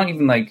because I'm not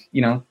even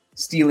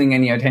stealing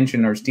any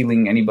attention or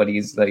stealing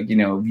anybody's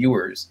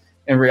viewers.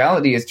 In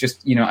reality, it's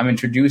just, I'm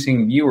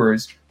introducing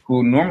viewers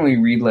who normally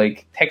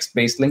read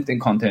text-based LinkedIn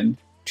content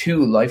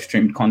to live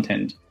streamed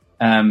content.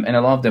 And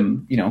a lot of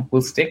them,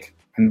 will stick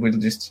and we'll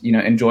just,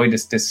 enjoy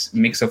this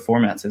mix of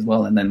formats as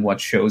well, and then watch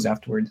shows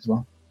afterwards as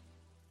well.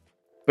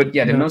 But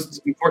the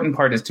most important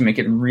part is to make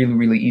it really,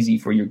 really easy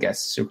for your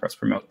guests to cross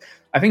promote.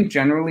 I think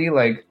generally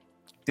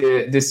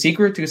the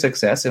secret to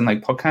success in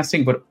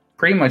podcasting, but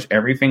pretty much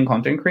everything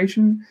content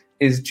creation,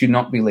 is to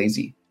not be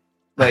lazy.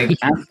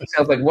 Ask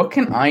yourself, what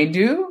can I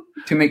do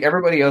to make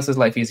everybody else's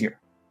life easier?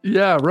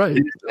 Yeah,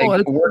 right.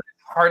 Work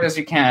as hard as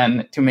you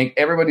can to make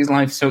everybody's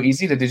life so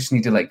easy that they just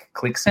need to like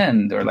click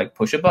send or like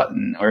push a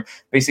button or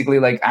basically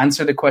like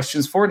answer the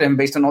questions for them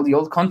based on all the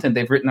old content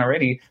they've written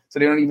already. So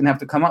they don't even have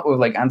to come up with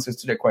like answers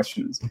to their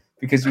questions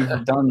because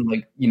you've done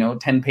like,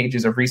 10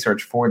 pages of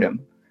research for them.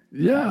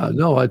 Yeah,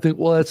 no, I think,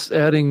 well, that's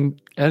adding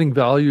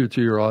value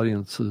to your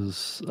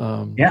audience's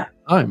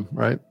time,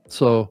 right?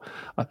 So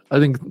I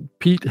think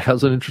Pete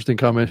has an interesting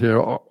comment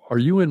here. Are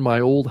you in my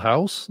old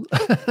house?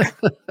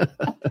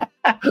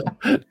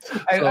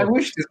 I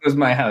wish this was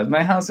my house.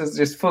 My house is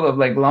just full of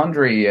like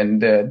laundry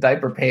and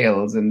diaper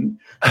pails and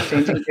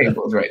changing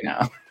tables right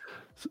now.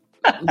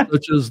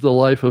 Such is the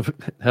life of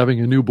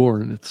having a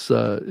newborn. It's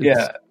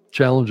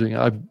challenging.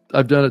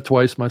 I've done it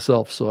twice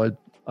myself, so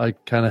I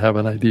kind of have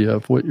an idea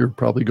of what you're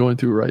probably going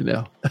through right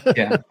now.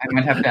 Yeah, I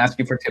might have to ask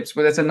you for tips,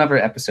 but that's another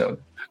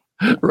episode.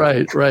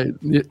 Right.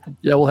 Yeah,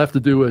 we'll have to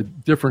do a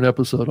different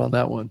episode on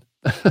that one.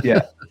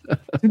 Yeah.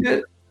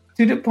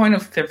 To the point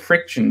of the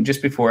friction,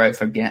 just before I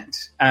forget,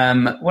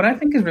 what I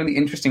think is really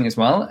interesting as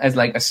well as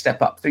like a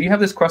step up. So you have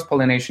this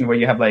cross-pollination where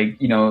you have like,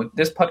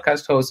 this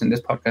podcast host and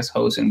this podcast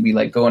host, and we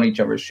like go on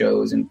each other's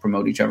shows and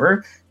promote each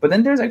other. But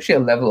then there's actually a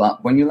level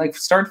up when you like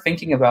start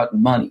thinking about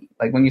money.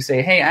 Like when you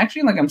say, hey,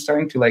 actually, like I'm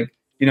starting to like,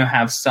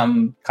 have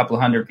some couple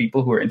hundred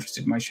people who are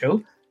interested in my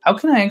show. How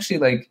can I actually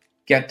like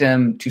get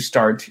them to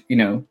start,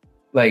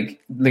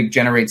 like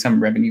generate some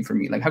revenue for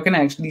me? Like how can I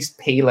actually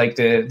pay like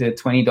the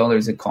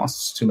 $20 it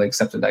costs to like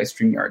subsidize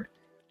StreamYard?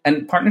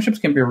 And partnerships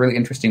can be a really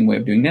interesting way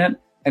of doing that.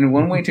 And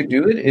one way to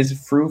do it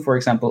is through, for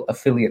example,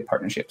 affiliate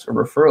partnerships or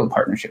referral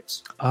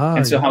partnerships. How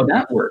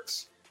that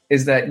works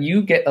is that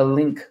you get a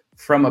link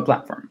from a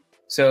platform.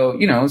 So,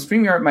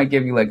 StreamYard might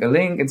give you like a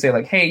link and say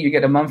like, hey, you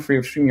get a month free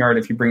of StreamYard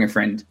if you bring a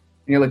friend.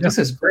 And you're like, this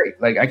is great.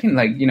 Like I can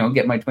like,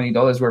 get my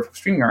 $20 worth of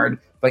StreamYard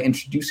by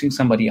introducing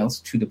somebody else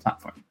to the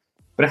platform.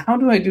 But how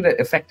do I do that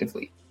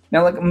effectively?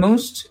 Now, like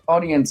most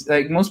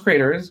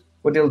creators,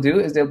 what they'll do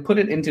is they'll put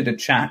it into the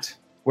chat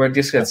where it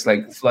just gets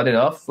like flooded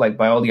off like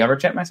by all the other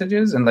chat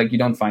messages and like you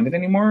don't find it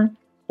anymore.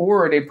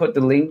 Or they put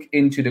the link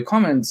into the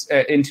comments,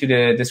 into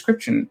the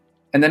description.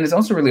 And then it's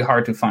also really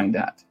hard to find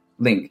that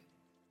link.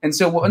 And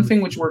so one thing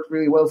which worked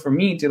really well for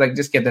me to like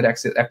just get that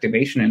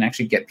activation and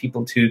actually get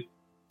people to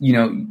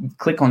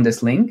click on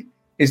this link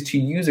is to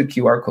use a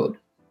QR code.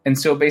 And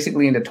so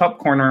basically in the top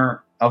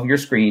corner of your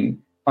screen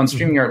on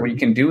StreamYard, what you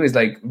can do is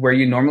like where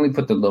you normally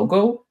put the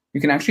logo, you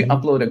can actually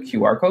upload a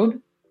QR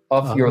code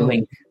of your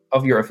link,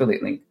 of your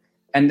affiliate link.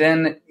 And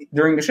then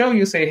during the show,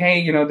 you say,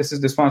 hey, this is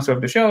the sponsor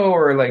of the show,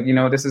 or like,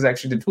 this is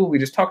actually the tool we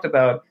just talked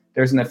about.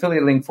 There's an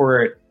affiliate link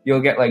for it.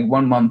 You'll get like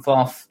 1 month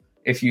off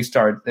if you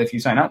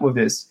sign up with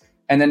this.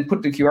 And then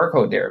put the QR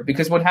code there.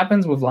 Because what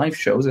happens with live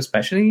shows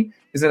especially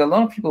is that a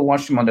lot of people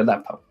watch them on their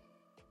laptop.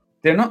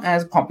 They're not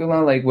as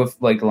popular like with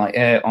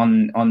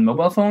on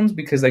mobile phones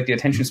because like the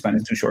attention span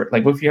is too short.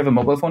 Like if you have a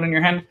mobile phone in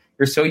your hand,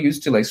 you're so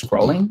used to like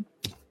scrolling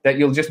that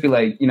you'll just be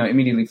like,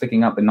 immediately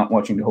flicking up and not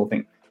watching the whole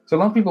thing. So a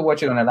lot of people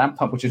watch it on a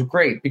laptop, which is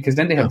great because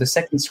then they have the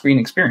second screen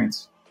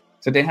experience.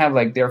 So they have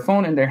like their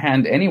phone in their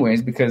hand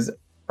anyways, because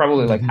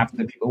probably like half of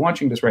the people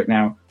watching this right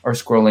now are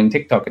scrolling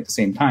TikTok at the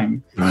same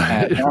time.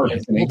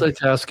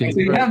 Multitasking. So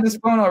you have this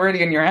phone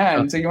already in your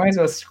hand, so you might as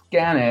well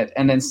scan it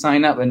and then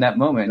sign up in that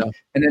moment. Yeah.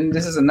 And then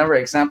this is another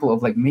example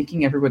of like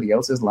making everybody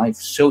else's life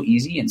so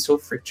easy and so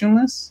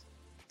frictionless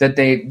that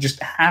they just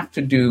have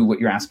to do what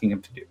you're asking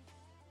them to do.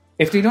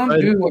 If they don't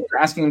do what you're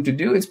asking them to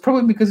do, it's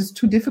probably because it's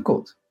too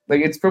difficult.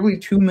 Like it's probably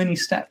too many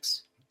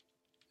steps.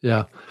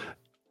 Yeah.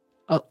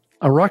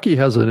 Rocky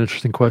has an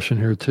interesting question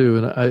here too,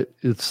 and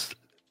it's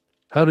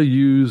how to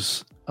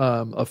use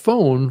a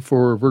phone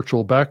for a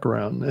virtual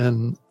background.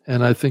 And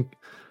I think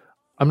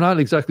I'm not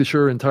exactly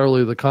sure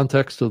entirely the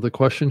context of the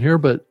question here,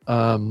 but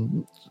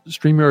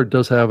StreamYard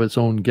does have its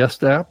own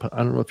guest app. I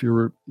don't know if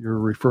you're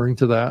referring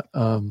to that.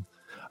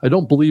 I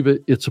don't believe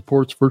it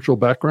supports virtual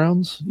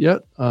backgrounds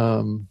yet,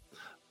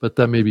 but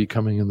that may be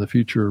coming in the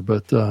future.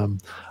 But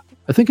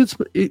I think it's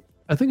a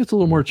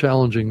little more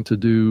challenging to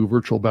do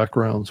virtual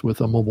backgrounds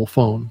with a mobile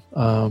phone.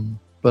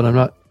 But I'm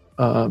not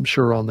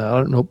sure on that. I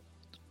don't know.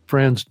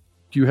 Franz,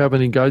 do you have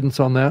any guidance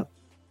on that?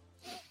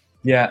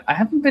 Yeah, I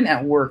haven't been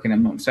at work in a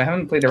month, so I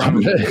haven't played around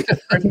with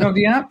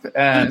the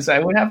app. So I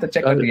would have to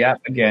check out the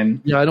app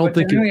again. Yeah, I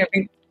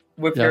think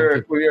with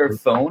your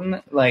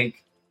phone,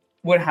 like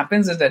what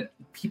happens is that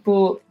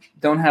people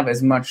don't have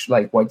as much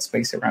like white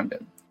space around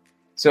them.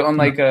 So on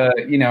like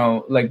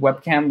like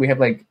webcam, we have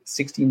like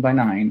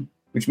 16:9,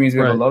 which means we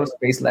have a lot of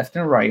space left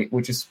and right,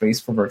 which is space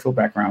for virtual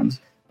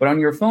backgrounds. But on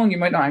your phone, you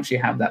might not actually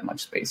have that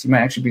much space. You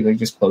might actually be like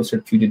just closer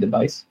to the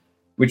device,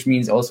 which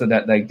means also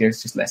that like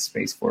there's just less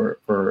space for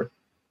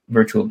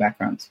virtual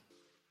backgrounds.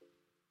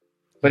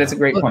 But it's a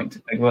great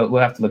point. Like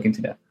we'll have to look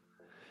into that.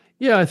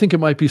 Yeah, I think it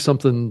might be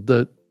something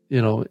that,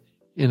 an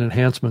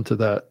enhancement to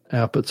that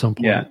app at some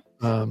point. Yeah.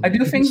 I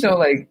do think though,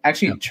 like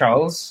actually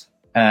Charles,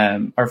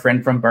 our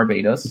friend from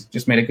Barbados,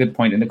 just made a good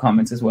point in the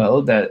comments as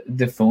well that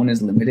the phone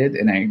is limited,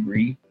 and I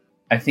agree.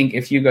 I think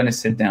if you're going to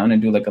sit down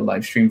and do like a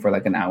live stream for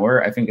like an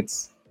hour, I think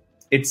it's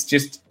it's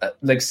just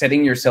like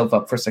setting yourself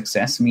up for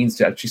success means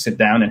to actually sit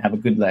down and have a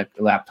good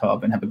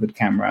laptop and have a good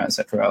camera,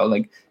 etc.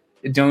 Like,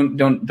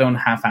 don't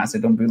half-ass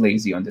it. Don't be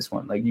lazy on this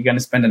one. Like, you're going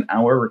to spend an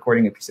hour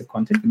recording a piece of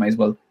content. You might as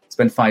well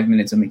spend 5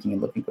 minutes on making it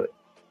look good.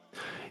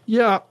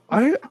 Yeah,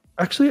 I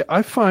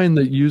find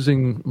that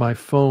using my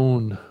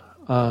phone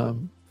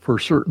for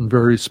certain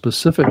very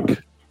specific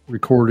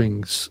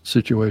recording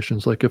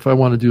situations, like if I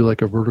want to do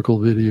like a vertical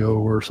video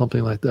or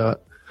something like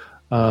that,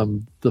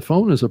 the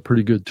phone is a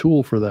pretty good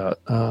tool for that.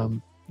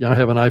 I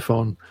have an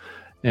iPhone,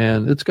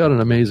 and it's got an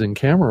amazing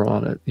camera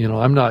on it.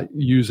 I'm not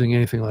using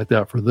anything like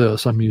that for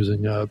this. I'm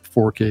using a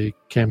 4K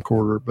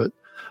camcorder,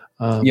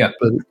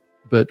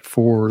 but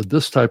for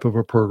this type of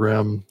a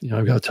program,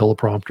 I've got a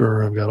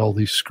teleprompter, I've got all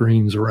these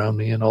screens around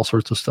me and all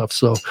sorts of stuff.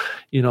 So,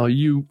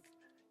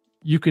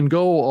 you can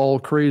go all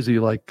crazy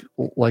like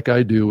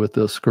I do with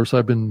this. Of course,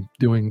 I've been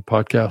doing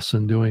podcasts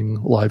and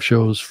doing live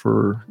shows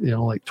for,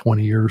 like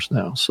 20 years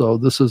now. So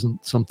this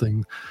isn't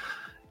something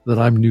that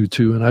I'm new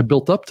to. And I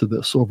built up to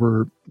this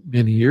over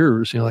many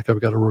years. Like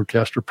I've got a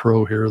Rodecaster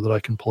Pro here that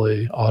I can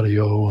play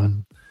audio,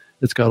 and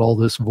it's got all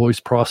this voice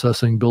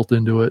processing built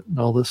into it and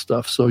all this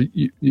stuff. So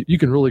you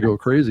can really go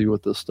crazy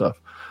with this stuff.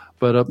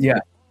 But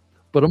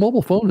a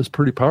mobile phone is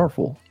pretty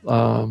powerful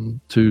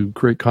to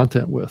create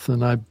content with.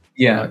 And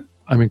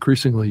I'm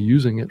increasingly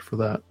using it for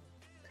that.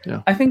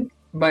 Yeah. I think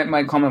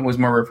my comment was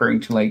more referring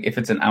to like if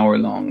it's an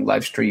hour-long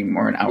live stream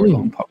or an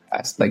hour-long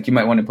podcast, like you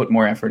might want to put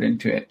more effort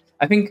into it.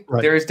 I think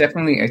there is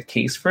definitely a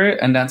case for it.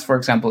 And that's, for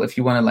example, if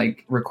you want to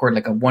like record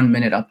like a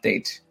 1-minute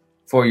update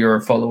for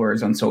your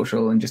followers on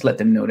social and just let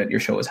them know that your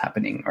show is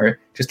happening, or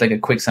just like a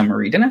quick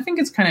summary, then I think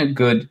it's kind of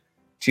good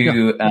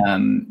to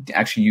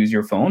actually use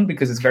your phone,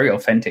 because it's very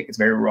authentic. It's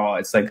very raw.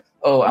 It's like,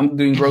 oh, I'm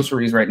doing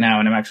groceries right now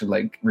and I'm actually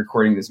like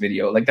recording this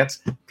video. Like, that's,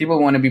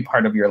 people want to be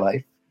part of your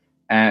life.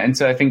 And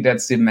so I think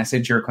that's the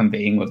message you're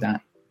conveying with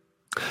that.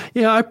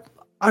 Yeah,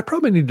 I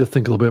probably need to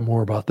think a little bit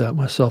more about that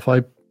myself.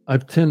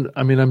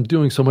 I'm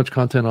doing so much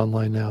content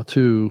online now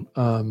too,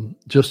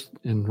 just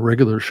in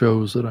regular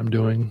shows that I'm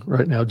doing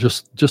right now.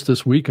 Just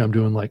this week, I'm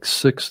doing like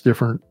 6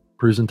 different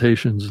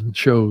presentations and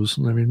shows.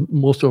 I mean,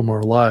 most of them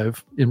are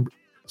live,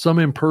 some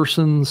in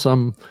person,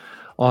 some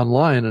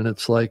online. And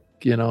it's like,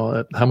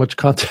 how much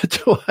content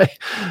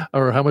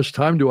or how much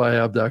time do I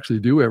have to actually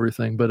do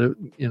everything?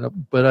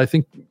 But I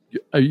think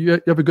you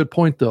have a good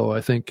point though.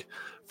 I think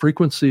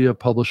frequency of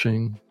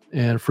publishing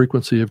and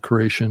frequency of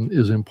creation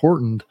is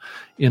important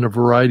in a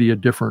variety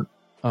of different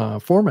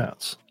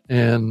formats.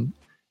 And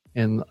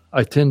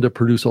I tend to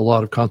produce a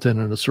lot of content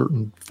in a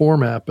certain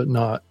format, but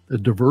not a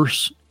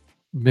diverse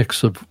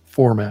mix of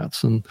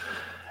formats.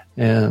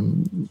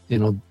 And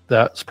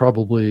that's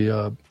probably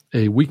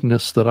a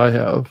weakness that I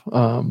have.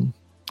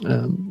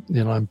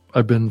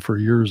 I've been for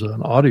years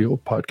an audio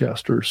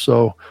podcaster.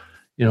 So,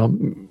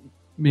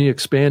 me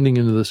expanding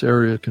into this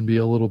area can be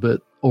a little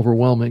bit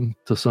overwhelming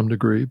to some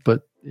degree,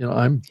 but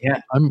I'm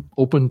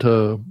open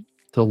to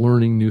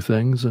learning new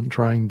things and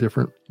trying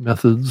different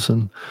methods,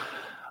 and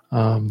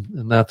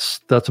that's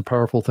a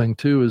powerful thing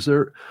too.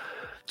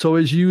 So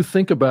as you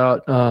think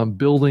about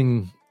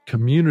building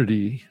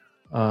community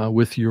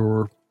with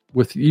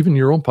even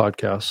your own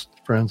podcast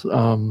friends,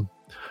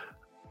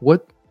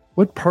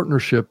 what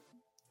partnership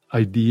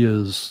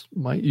ideas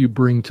might you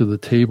bring to the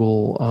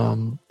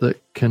table that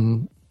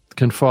can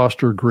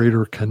foster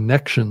greater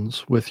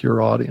connections with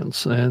your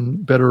audience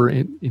and better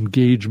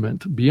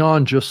engagement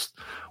beyond just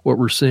what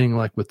we're seeing,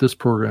 like with this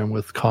program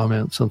with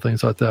comments and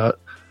things like that?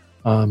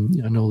 I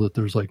know that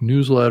there's like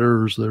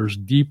newsletters, there's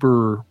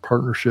deeper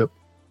partnership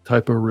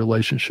type of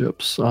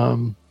relationships.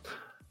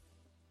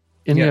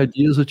 Any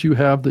ideas that you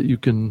have that you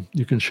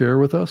can share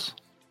with us?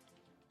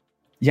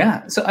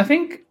 Yeah. So I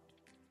think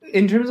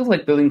in terms of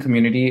like building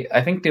community,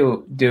 I think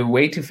the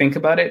way to think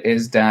about it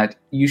is that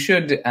you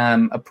should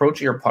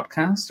approach your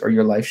podcast or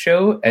your live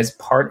show as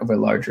part of a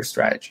larger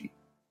strategy.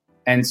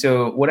 And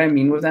so what I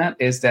mean with that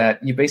is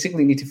that you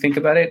basically need to think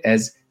about it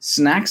as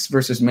snacks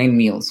versus main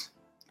meals.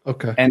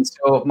 Okay. And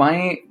so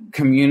my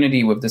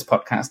community with this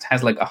podcast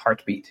has like a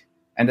heartbeat.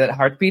 And that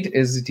heartbeat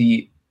is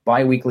the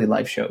bi-weekly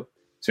live show.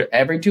 So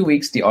every 2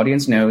 weeks, the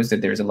audience knows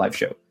that there's a live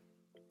show.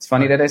 It's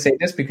funny that I say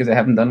this because I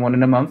haven't done one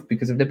in a month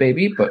because of the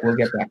baby, but we'll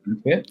get back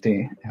into it.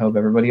 I hope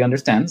everybody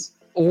understands.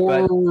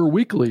 Or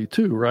weekly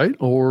too, right?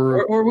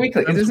 Or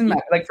weekly. It doesn't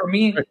matter. Like for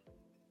me,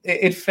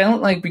 it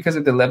felt like because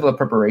of the level of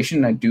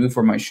preparation I do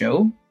for my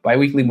show,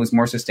 bi-weekly was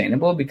more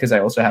sustainable because I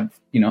also have,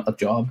 a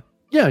job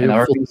and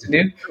other things to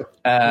do.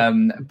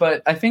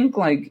 But I think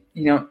like,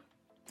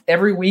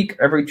 every week,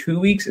 every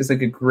 2 weeks is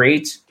like a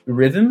great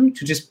rhythm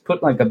to just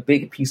put like a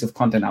big piece of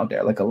content out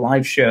there, like a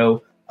live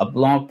show, a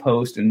blog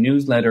post, a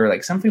newsletter,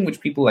 like something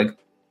which people like,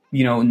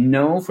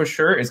 know for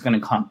sure is going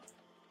to come.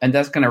 And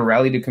that's going to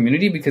rally the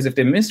community, because if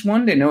they miss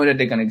one, they know that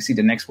they're going to see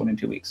the next one in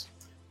 2 weeks.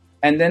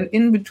 And then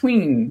in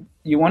between,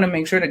 you want to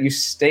make sure that you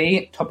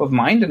stay top of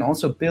mind and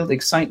also build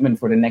excitement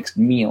for the next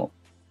meal.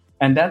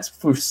 And that's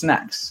through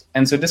snacks.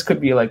 And so this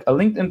could be like a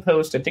LinkedIn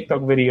post, a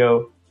TikTok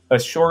video, a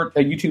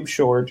YouTube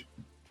short,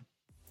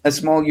 a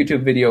small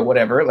YouTube video,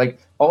 whatever. Like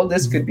all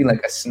this could be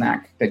like a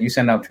snack that you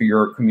send out to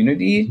your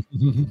community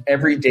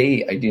every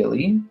day,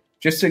 ideally,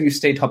 just so you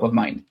stay top of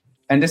mind.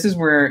 And this is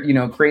where,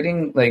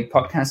 creating like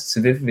podcasts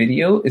with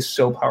video is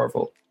so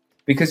powerful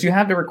because you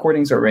have the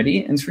recordings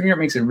already, and StreamYard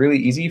makes it really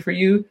easy for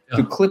you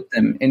to clip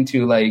them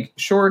into like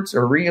shorts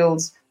or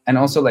reels, and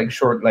also like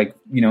short,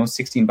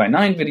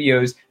 16:9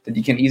 videos that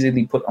you can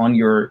easily put on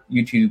your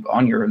YouTube,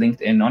 on your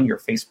LinkedIn, on your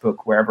Facebook,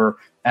 wherever,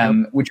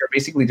 which are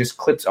basically just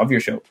clips of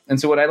your show.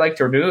 And so what I like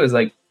to do is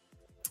like,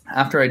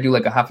 after I do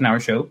like a half an hour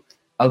show,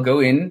 I'll go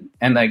in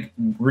and like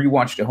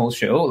rewatch the whole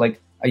show. Like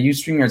I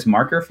use StreamYard's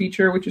marker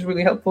feature, which is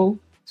really helpful.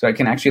 So I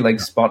can actually like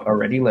spot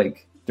already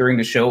like during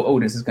the show, oh,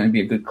 this is going to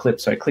be a good clip.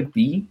 So I click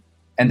B,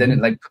 and then it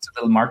like puts a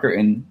little marker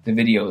in the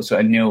video. So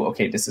I know,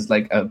 okay, this is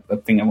like a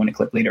thing I want to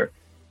clip later.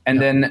 And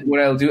then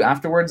what I'll do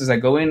afterwards is I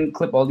go in,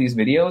 clip all these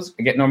videos.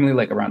 I get normally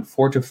like around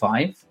 4 to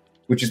 5,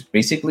 which is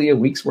basically a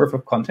week's worth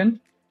of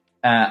content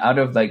out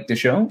of like the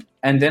show.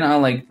 And then I'll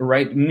like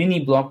write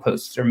mini blog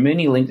posts or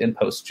mini LinkedIn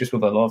posts just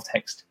with a lot of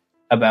text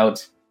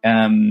about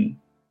the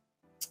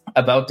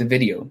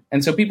video.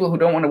 And so people who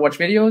don't want to watch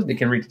videos, they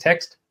can read the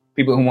text.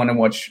 People who want to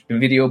watch the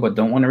video but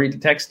don't want to read the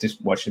text, just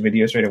watch the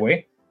video straight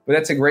away. But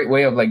that's a great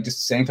way of like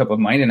just staying top of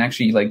mind and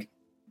actually like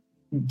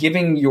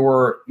giving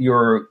your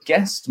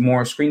guest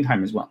more screen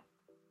time as well.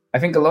 I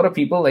think a lot of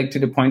people, like to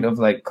the point of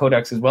like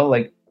Kodaks as well,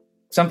 like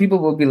some people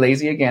will be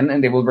lazy again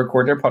and they will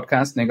record their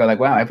podcast and they go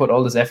like, wow, I put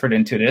all this effort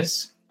into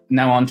this,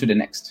 now on to the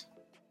next.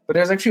 But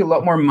there's actually a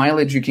lot more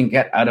mileage you can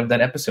get out of that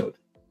episode.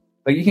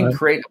 Like you can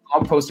create a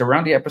blog post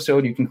around the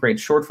episode, you can create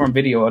short form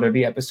video out of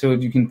the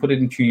episode, you can put it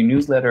into your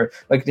newsletter.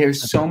 Like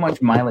there's so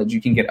much mileage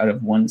you can get out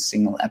of one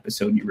single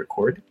episode you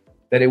record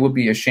that it would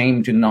be a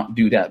shame to not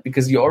do that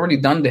because you already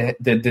done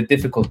the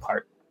difficult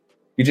part.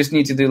 You just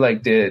need to do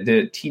like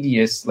the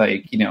tedious,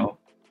 like,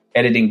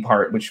 editing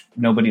part, which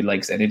nobody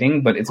likes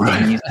editing, but it's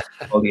really easy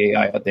to all the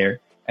AI out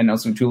there. And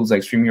also tools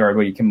like StreamYard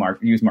where you can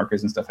use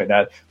markers and stuff like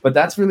that. But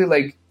that's really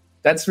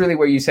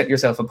where you set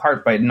yourself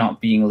apart by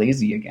not being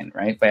lazy again,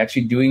 right? By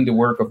actually doing the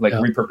work of like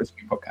repurposing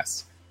your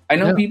podcasts. I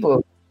know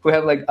people who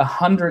have like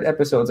 100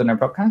 episodes on their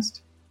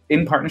podcast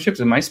in partnerships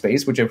with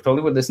MySpace, which I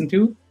totally would listen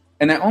to.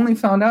 And I only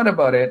found out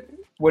about it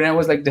when I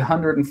was like the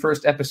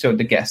 101st episode,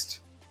 the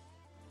guest,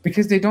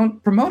 because they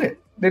don't promote it.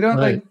 They don't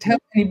like tell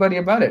anybody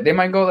about it. They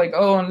might go like,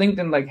 oh, on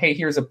LinkedIn, like, hey,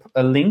 here's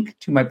a link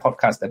to my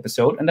podcast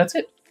episode. And that's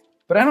it.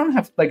 But I don't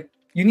have like,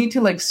 you need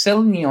to like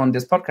sell me on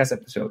this podcast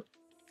episode.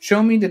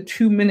 Show me the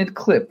 2-minute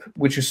clip,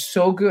 which is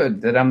so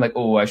good that I'm like,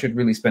 oh, I should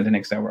really spend the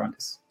next hour on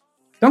this.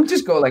 Don't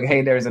just go like,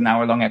 hey, there's an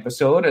hour-long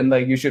episode and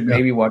like you should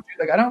maybe watch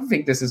it. Like, I don't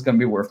think this is going to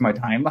be worth my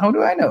time. How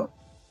do I know?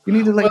 You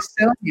need to like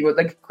sell me,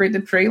 like create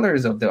the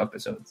trailers of the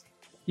episodes.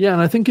 Yeah,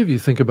 and I think if you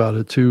think about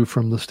it too,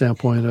 from the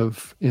standpoint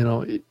of,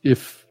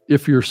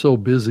 if you're so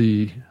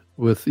busy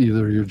with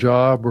either your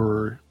job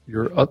or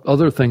your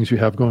other things you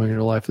have going in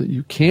your life that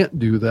you can't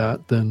do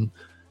that, then,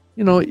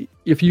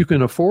 if you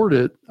can afford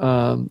it,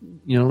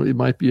 it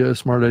might be a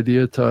smart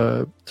idea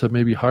to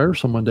maybe hire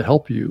someone to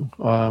help you,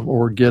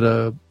 or get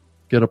a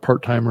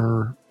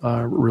part-timer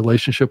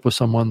relationship with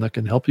someone that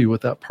can help you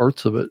with that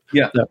parts of it.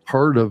 Yeah, that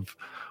part of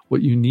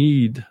what you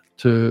need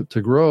to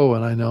grow.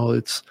 And I know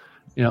it's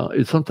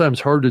sometimes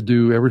hard to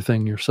do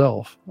everything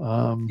yourself.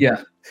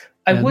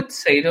 I would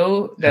say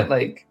though that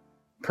like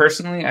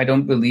personally, I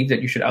don't believe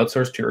that you should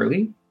outsource too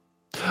early.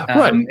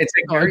 Right. It's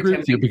like very I agree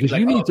with you because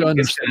you need to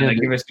understand like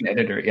give us an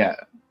editor. Yeah.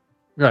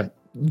 Right.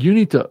 You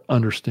need to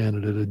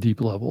understand it at a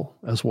deep level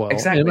as well.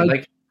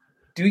 Exactly.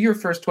 Do your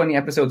first 20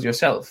 episodes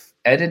yourself.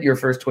 Edit your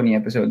first 20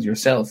 episodes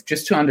yourself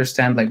just to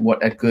understand like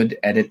what a good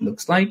edit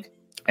looks like.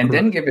 And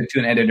then give it to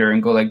an editor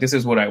and go like, this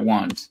is what I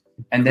want.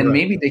 And then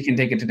maybe they can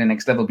take it to the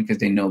next level because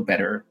they know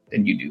better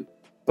than you do.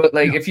 But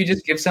like, if you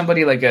just give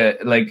somebody like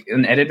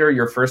an editor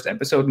your first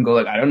episode and go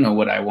like, I don't know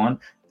what I want,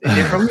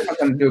 they're probably not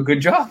going to do a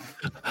good job.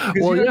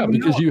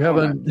 Because you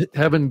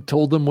haven't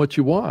told them what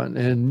you want,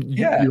 and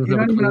you don't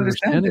have a clear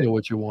understanding of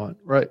what you want,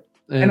 right?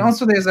 And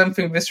also, there's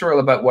something visceral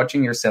about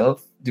watching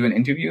yourself do an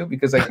interview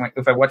because like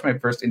if I watch my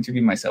first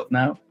interview myself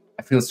now,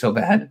 I feel so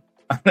bad.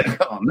 I'm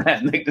like, oh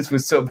man, like this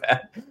was so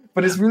bad.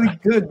 But it's really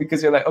good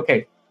because you're like,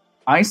 okay,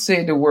 I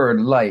say the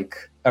word like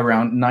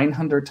around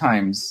 900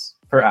 times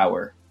per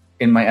hour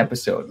in my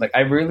episode. Like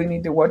I really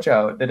need to watch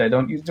out that I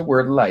don't use the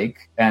word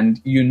like and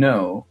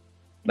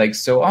like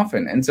so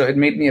often. And so it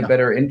made me a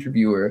better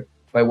interviewer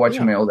by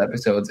watching my old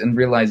episodes and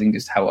realizing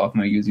just how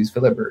often I use these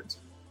filler words.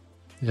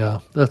 Yeah,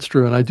 that's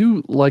true. And I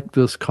do like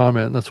this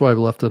comment. That's why I've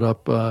left it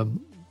up.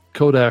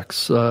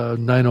 Codex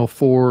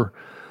 904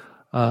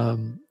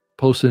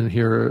 posted in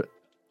here,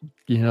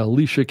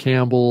 Alicia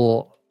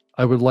Campbell,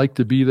 I would like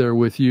to be there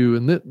with you.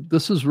 And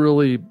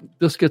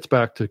this gets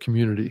back to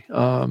community.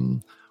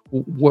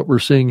 What we're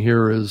seeing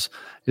here is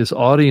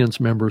audience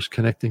members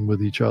connecting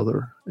with each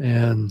other.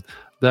 And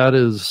that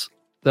is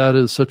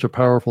such a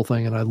powerful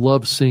thing. And I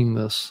love seeing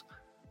this.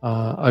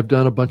 I've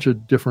done a bunch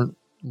of different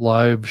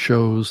live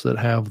shows that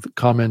have the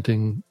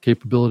commenting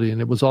capability. And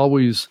it was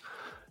always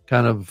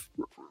kind of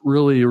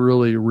really,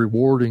 really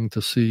rewarding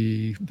to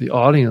see the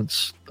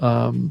audience,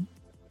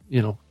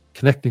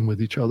 connecting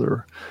with each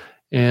other.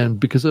 And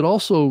because it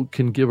also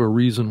can give a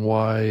reason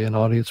why an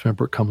audience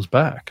member comes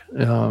back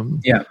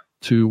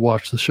to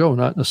watch the show,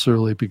 not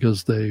necessarily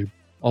because they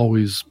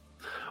always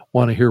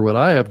want to hear what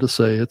I have to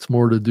say. It's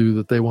more to do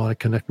that they want to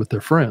connect with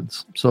their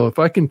friends. So if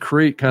I can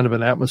create kind of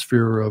an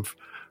atmosphere of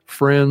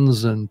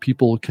friends and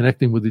people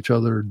connecting with each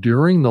other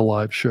during the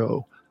live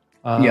show,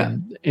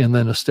 and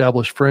then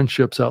establish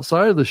friendships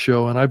outside of the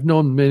show. And I've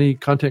known many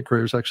content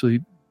creators, actually.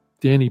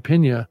 Danny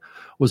Pena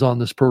was on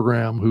this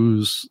program,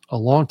 who's a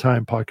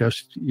longtime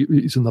podcast.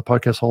 He's in the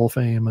Podcast Hall of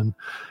Fame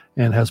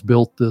and has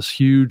built this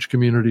huge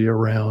community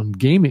around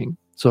gaming.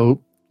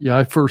 So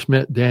I first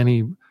met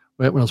Danny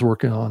when I was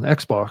working on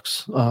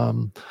Xbox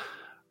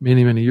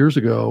many, many years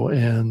ago.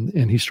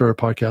 And he started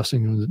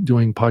podcasting and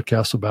doing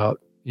podcasts about,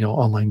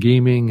 online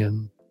gaming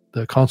and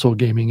the console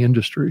gaming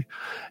industry.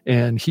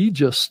 And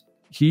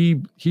he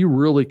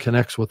really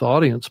connects with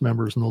audience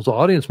members, and those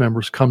audience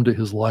members come to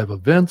his live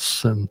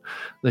events and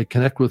they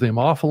connect with him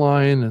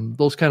offline and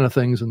those kind of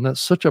things. And that's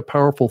such a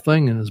powerful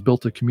thing, and has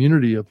built a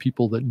community of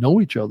people that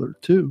know each other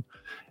too.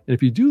 And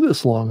if you do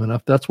this long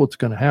enough, that's what's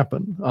going to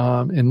happen.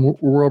 And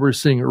we're already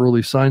seeing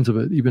early signs of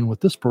it, even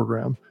with this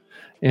program.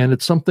 And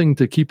it's something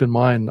to keep in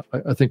mind,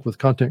 I think, with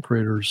content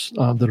creators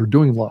that are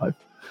doing live,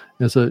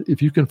 is that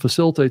if you can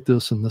facilitate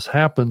this and this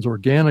happens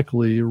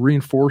organically,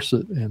 reinforce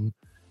it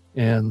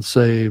and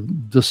say,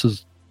 this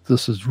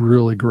is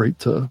really great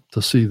to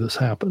see this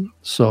happen.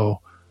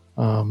 So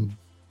I don't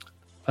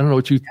know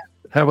what you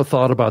have a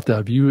thought about that.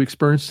 Have you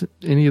experienced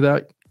any of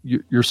that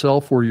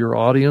yourself, where your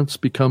audience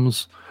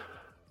becomes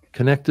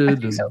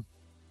connected?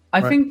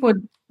 I think what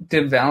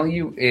the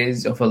value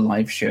is of a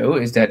live show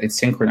is that it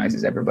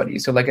synchronizes everybody.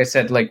 So like I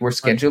said, like we're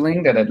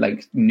scheduling that at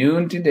like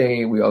noon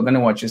today, we're all going to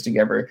watch this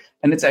together.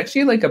 And it's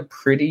actually like a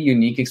pretty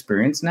unique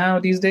experience now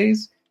these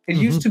days. It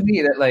used to be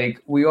that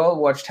like we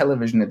all watch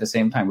television at the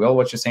same time. We all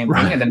watch the same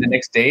thing. And then the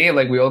next day,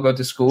 like we all go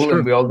to school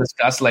and we all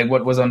discuss like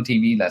what was on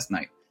TV last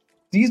night.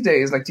 These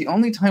days, like the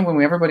only time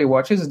when everybody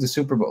watches is the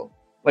Super Bowl.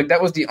 Like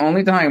that was the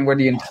only time where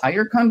the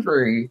entire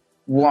country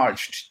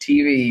watched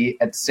TV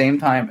at the same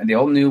time, and they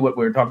all knew what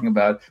we were talking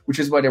about, which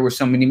is why there were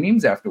so many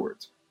memes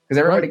afterwards, because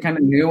everybody kind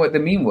of knew what the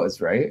meme was,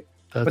 right?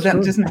 But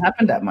that doesn't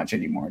happen that much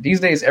anymore.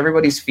 These days,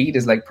 everybody's feed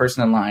is like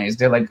personalized.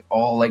 They're like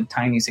all like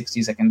tiny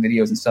 60-second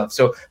videos and stuff.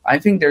 So I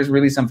think there's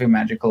really something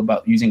magical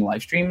about using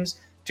live streams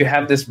to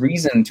have this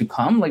reason to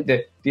come. Like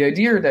the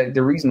idea that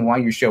the reason why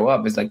you show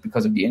up is like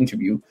because of the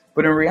interview.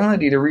 But in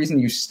reality, the reason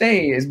you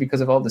stay is because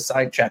of all the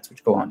side chats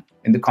which go on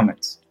in the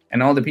comments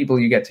and all the people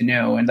you get to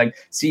know, and like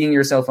seeing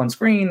yourself on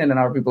screen and then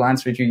other people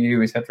answer to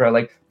you, etc.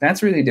 Like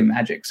that's really the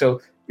magic.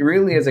 So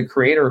really, as a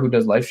creator who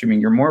does live streaming,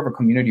 you're more of a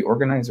community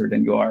organizer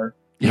than you are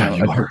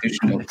a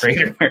traditional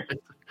creator.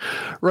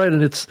 Right.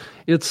 And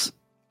it's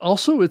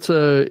also it's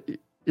a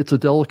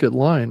delicate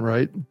line,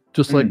 right?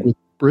 Just like with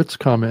Britt's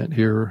comment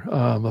here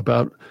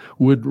about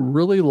would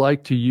really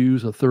like to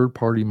use a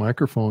third-party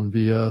microphone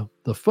via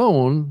the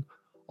phone.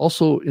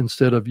 Also,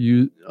 instead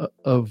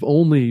of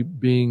only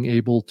being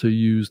able to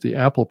use the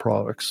Apple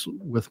products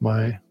with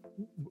my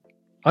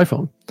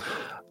iPhone,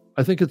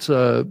 I think it's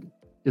a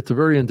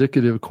very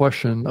indicative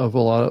question of a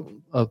lot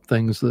of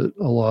things that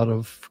a lot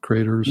of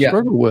creators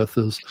struggle with.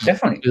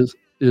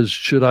 Is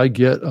should I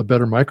get a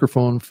better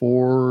microphone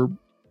for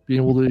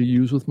being able to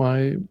use with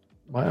my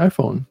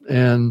iPhone?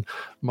 And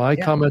my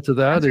comment to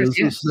that is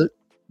that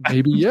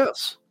maybe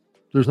yes.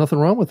 There's nothing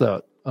wrong with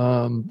that.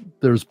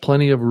 There's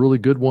plenty of really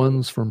good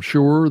ones from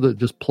Shure that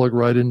just plug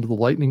right into the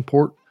Lightning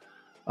port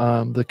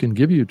that can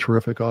give you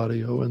terrific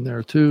audio in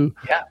there too.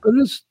 Yeah. But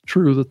it is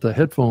true that the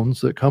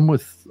headphones that come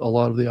with a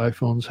lot of the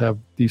iPhones have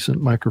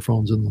decent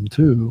microphones in them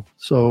too.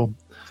 So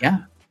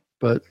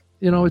but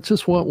it's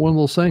just one of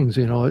those things.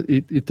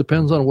 It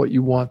depends on what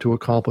you want to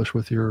accomplish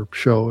with your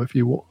show. If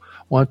you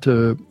want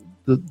to,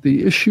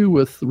 the issue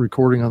with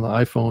recording on the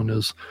iPhone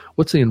is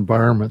what's the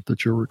environment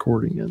that you're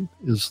recording in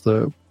is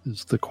the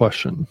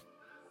question.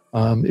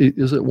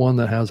 Is it one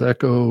that has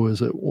echo?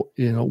 Is it,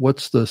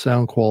 what's the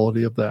sound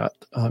quality of that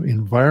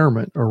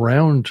environment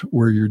around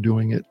where you're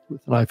doing it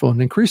with an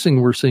iPhone?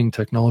 Increasingly, we're seeing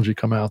technology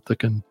come out that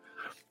can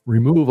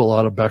remove a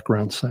lot of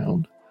background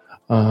sound.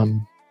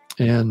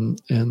 And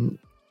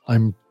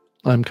I'm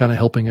kind of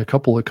helping a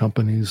couple of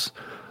companies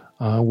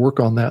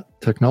work on that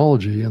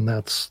technology, and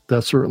that's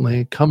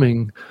certainly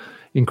coming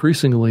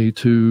increasingly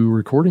to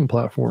recording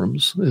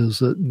platforms. Is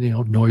that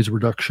noise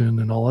reduction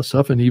and all that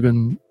stuff, and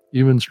even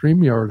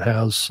StreamYard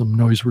has some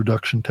noise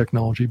reduction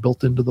technology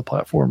built into the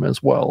platform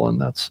as well, and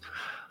that's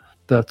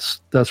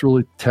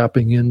really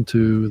tapping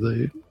into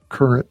the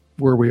current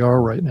where we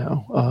are right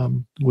now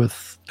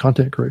with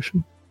content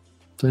creation.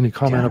 So, any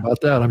comment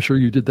about that? I'm sure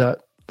you did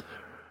that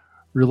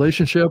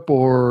relationship,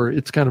 or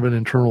it's kind of an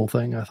internal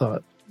thing, I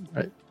thought,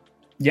 right?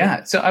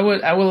 Yeah, so I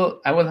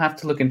will have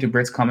to look into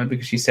Britt's comment,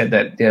 because she said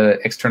that the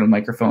external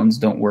microphones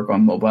don't work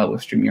on mobile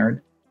with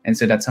StreamYard. And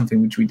so that's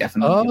something which we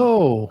definitely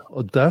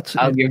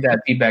I'll give that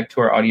feedback to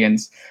our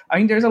audience. I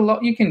mean, there's a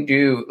lot you can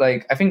do.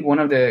 Like, I think one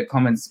of the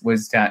comments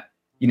was that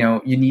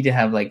you need to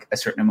have like a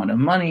certain amount of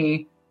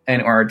money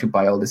in order to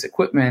buy all this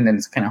equipment, and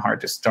it's kind of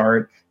hard to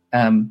start.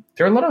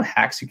 There are a lot of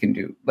hacks you can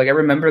do. Like I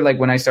remember like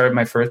when I started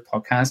my first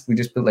podcast, we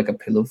just built like a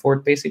pillow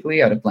fort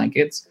basically out of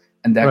blankets,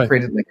 and that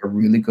created like a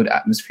really good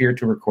atmosphere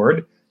to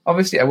record.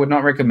 Obviously, I would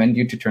not recommend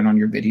you to turn on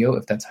your video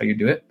if that's how you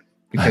do it,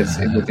 because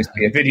it would just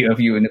be a video of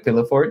you in a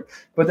pillow fort.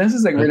 But this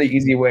is like really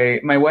easy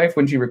way. My wife,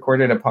 when she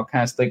recorded a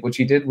podcast, like what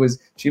she did was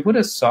she put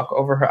a sock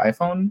over her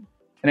iPhone,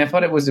 and I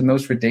thought it was the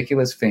most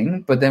ridiculous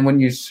thing. But then when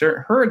you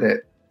heard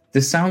it,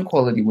 the sound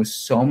quality was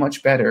so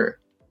much better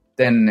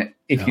than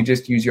if you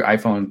just use your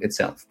iPhone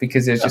itself,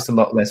 because there's just a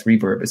lot less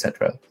reverb,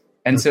 etc.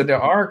 And so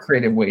there are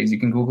creative ways, you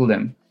can Google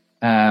them,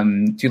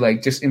 to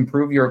like just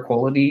improve your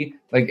quality,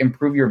 like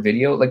improve your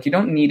video. Like you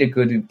don't need a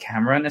good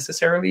camera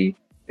necessarily.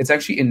 It's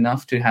actually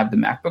enough to have the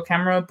MacBook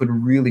camera, but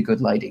really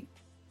good lighting.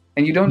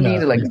 And you don't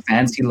need like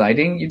fancy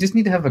lighting. You just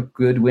need to have a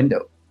good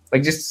window.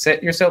 Like just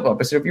set yourself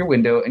opposite of your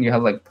window and you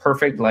have like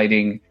perfect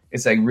lighting.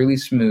 It's like really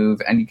smooth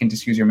and you can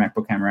just use your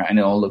MacBook camera and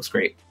it all looks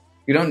great.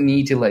 You don't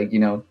need to like,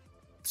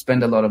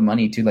 spend a lot of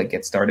money to like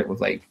get started with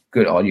like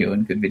good audio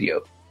and good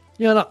video.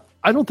 Yeah, no,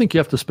 I don't think you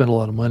have to spend a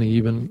lot of money,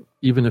 even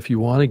if you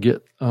want to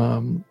get,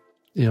 kind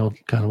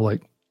of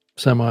like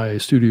semi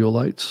studio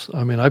lights.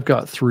 I mean, I've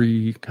got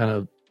 3 kind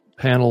of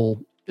panel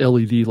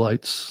LED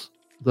lights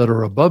that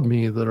are above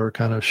me that are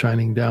kind of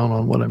shining down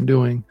on what I'm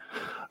doing.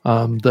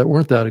 That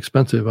weren't that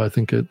expensive. I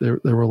think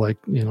they were like,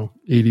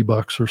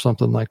 $80 or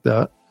something like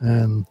that.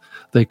 And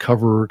they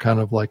cover kind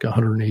of like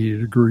 180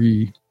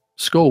 degree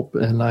scope,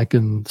 and I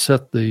can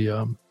set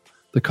the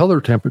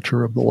color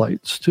temperature of the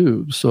lights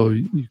too. So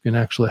you can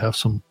actually have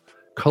some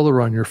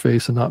color on your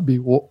face and not be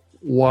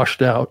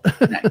washed out,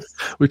 nice.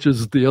 Which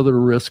is the other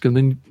risk. And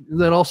then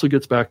that also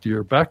gets back to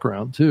your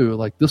background too.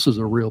 Like this is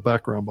a real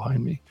background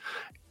behind me.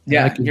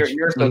 Yeah.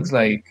 Yours looks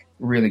like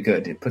really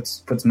good. It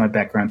puts my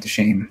background to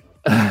shame.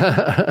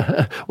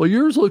 Well,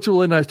 yours looks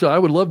really nice too. I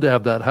would love to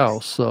have that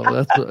house. So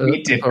that's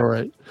Me too. All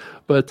right.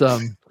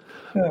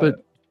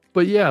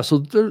 But yeah, so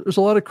there's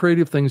a lot of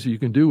creative things that you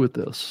can do with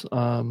this,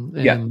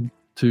 and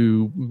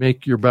to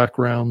make your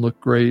background look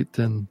great.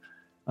 And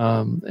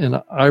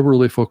I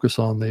really focus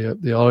on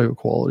the audio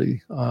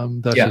quality.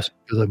 That's just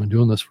because I've been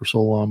doing this for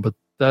so long. But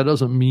that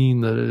doesn't mean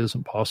that it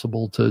isn't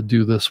possible to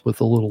do this with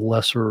a little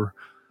lesser,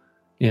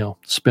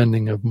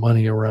 spending of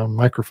money around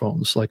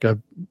microphones. Like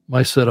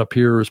my setup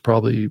here is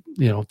probably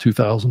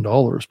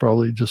 $2,000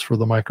 probably just for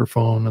the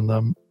microphone and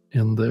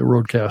the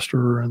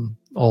Rodecaster and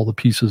all the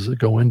pieces that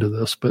go into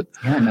this. But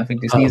nothing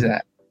to sneeze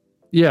at.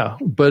 Yeah,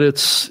 but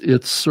it's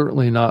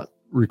certainly not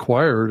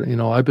required.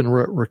 I've been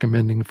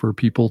recommending for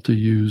people to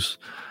use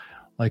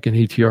like an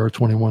ATR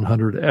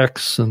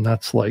 2100X, and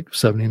that's like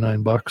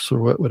 $79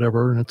 or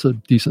whatever, and it's a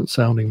decent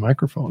sounding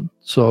microphone.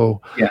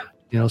 So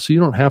so you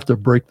don't have to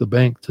break the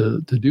bank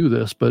to do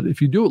this, but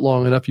if you do it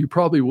long enough, you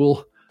probably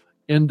will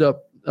end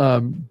up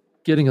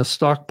getting a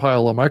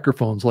stockpile of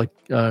microphones. Like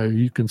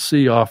you can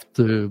see off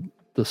to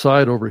the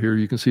side over here,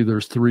 you can see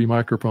there's 3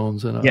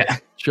 microphones and a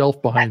shelf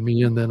behind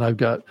me, and then I've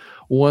got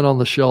one on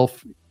the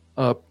shelf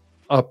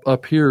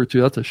up here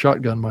too. That's a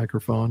shotgun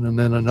microphone, and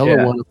then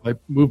another one. If I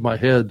move my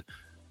head,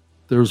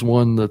 there's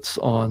one that's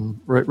on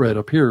right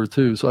up here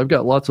too. So I've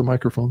got lots of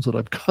microphones that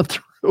I've gone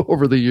through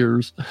over the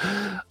years.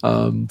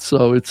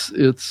 So it's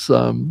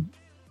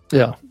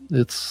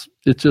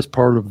just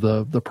part of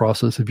the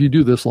process. If you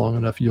do this long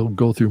enough, you'll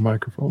go through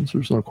microphones.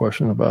 There's no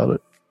question about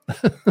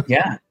it.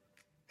 Yeah.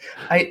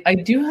 I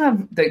do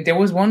have, there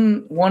was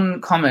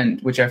one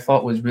comment which I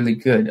thought was really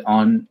good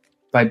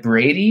by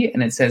Brady,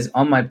 and it says,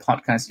 on my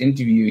podcast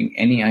interviewing,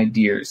 any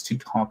ideas to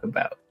talk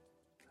about?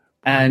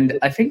 And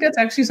I think that's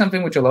actually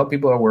something which a lot of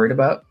people are worried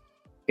about,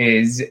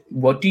 is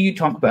what do you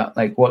talk about?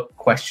 Like what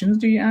questions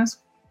do you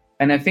ask?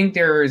 And I think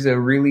there is a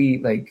really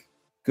like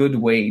good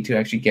way to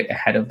actually get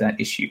ahead of that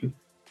issue.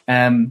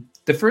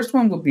 The first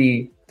one would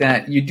be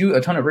that you do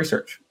a ton of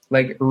research,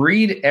 like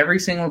read every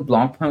single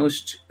blog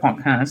post,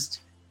 podcast,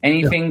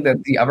 anything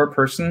that the other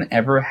person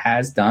ever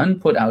has done,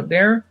 put out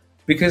there,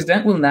 because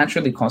that will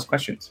naturally cause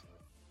questions.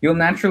 You'll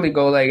naturally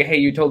go like, hey,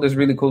 you told this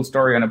really cool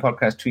story on a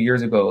podcast 2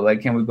 years ago. Like,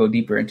 can we go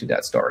deeper into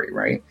that story,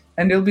 right?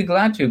 And they'll be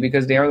glad to,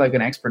 because they are like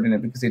an expert in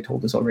it because they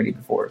told us already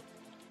before.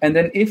 And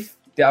then if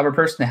the other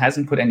person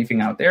hasn't put anything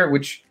out there,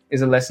 which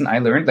is a lesson I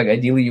learned, like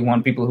ideally you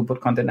want people who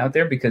put content out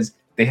there because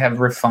they have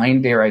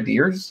refined their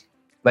ideas.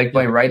 Like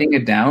by writing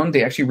it down,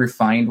 they actually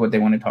refined what they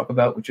want to talk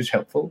about, which is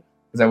helpful.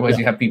 Because otherwise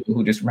you have people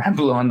who just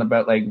ramble on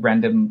about like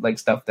random like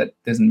stuff that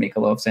doesn't make a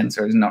lot of sense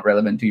or is not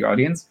relevant to your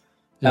audience.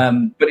 Yeah.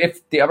 But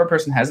if the other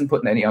person hasn't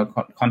put any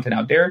content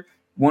out there,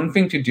 one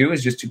thing to do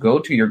is just to go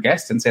to your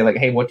guest and say like,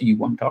 hey, what do you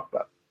want to talk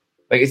about?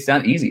 Like, it's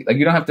that easy. Like,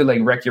 you don't have to like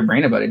wreck your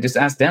brain about it. Just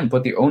ask them,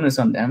 put the onus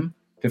on them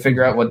to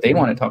figure out what they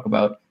want to talk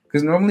about.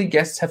 Because normally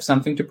guests have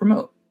something to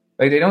promote.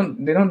 Like they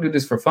don't do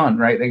this for fun,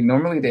 right? Like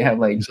normally they have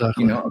like,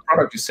 a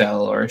product to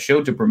sell or a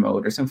show to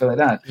promote or something like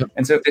that. Yep.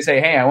 And so if they say,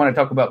 hey, I want to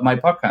talk about my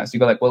podcast, you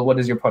go like, well, what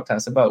is your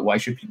podcast about? Why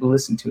should people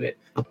listen to it?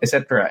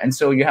 Etc. And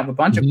so you have a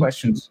bunch of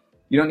questions.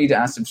 You don't need to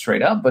ask them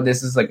straight up, but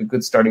this is like a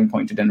good starting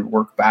point to then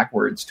work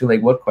backwards to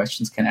like, what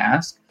questions can I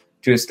ask?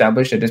 to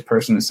establish that this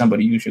person is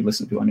somebody you should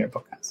listen to on their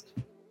podcast.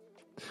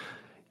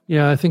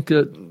 Yeah, I think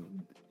that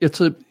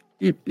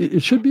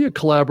it should be a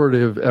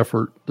collaborative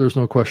effort. There's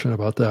no question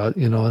about that.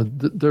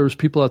 There's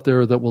people out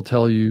there that will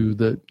tell you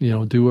that,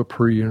 do a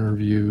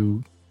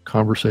pre-interview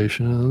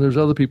conversation. And there's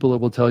other people that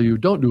will tell you,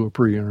 don't do a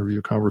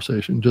pre-interview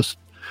conversation. Just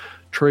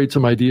trade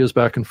some ideas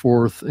back and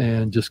forth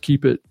and just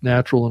keep it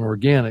natural and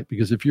organic.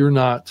 Because if you're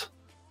not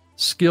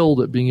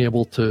skilled at being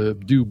able to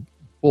do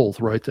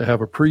both, right, to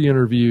have a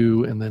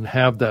pre-interview and then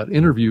have that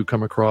interview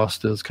come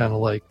across as kind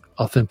of like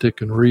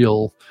authentic and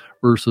real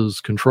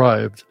versus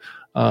contrived,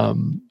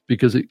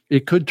 because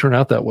it could turn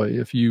out that way.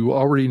 If you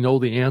already know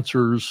the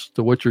answers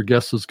to what your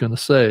guest is going to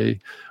say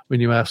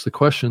when you ask the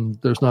question,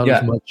 there's not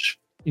as much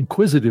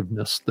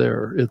inquisitiveness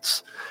there.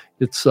 It's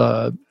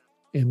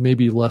and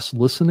maybe less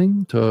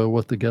listening to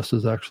what the guest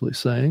is actually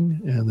saying,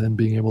 and then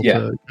being able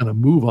to kind of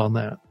move on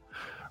that,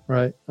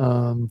 right?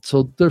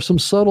 So there's some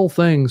subtle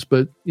things,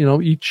 but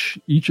each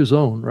his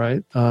own,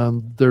 right?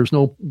 There's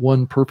no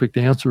one perfect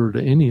answer to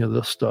any of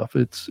this stuff.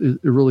 It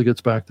really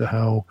gets back to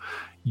how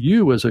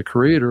you as a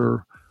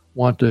creator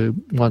want to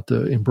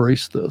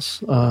embrace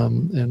this,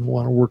 and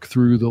want to work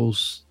through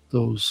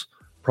those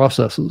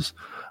processes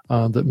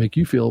that make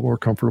you feel more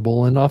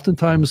comfortable. And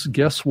oftentimes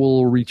guests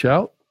will reach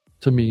out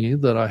to me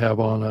that I have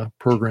on a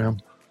program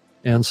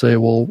and say,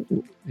 well,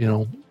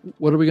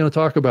 what are we going to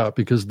talk about?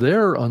 Because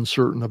they're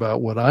uncertain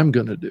about what I'm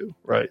going to do.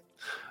 Right.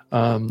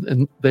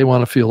 And they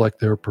want to feel like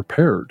they're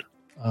prepared.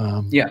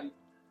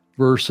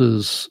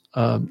 Versus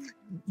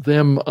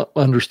them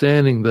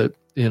understanding that,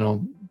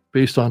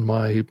 based on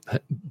my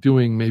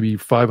doing maybe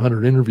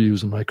 500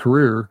 interviews in my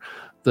career,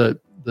 that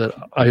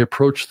I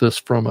approach this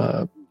from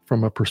a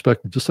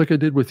perspective, just like I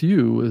did with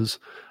you, is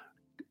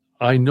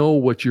I know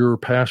what your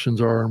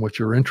passions are and what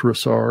your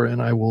interests are,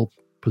 and I will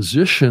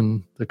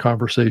position the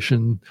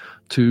conversation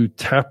to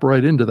tap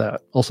right into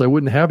that. Else I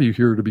wouldn't have you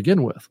here to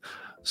begin with.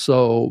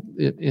 So,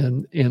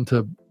 and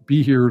to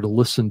be here to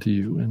listen to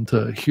you and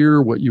to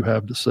hear what you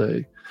have to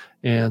say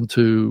and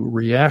to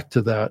react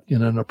to that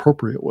in an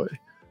appropriate way.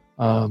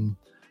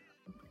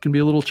 It can be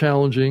a little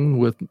challenging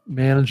with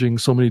managing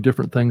so many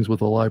different things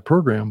with a live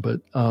program, but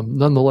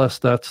nonetheless,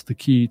 that's the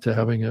key to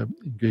having an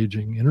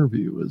engaging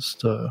interview, is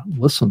to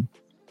listen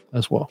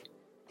as well.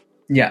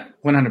 Yeah,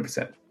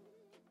 100%.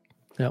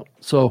 Yeah.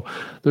 So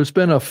there's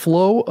been a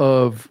flow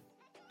of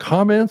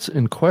comments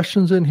and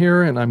questions in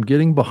here, and I'm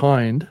getting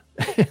behind,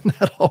 and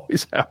that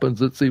always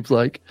happens, it seems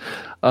like.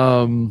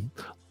 Let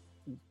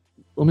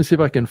me see if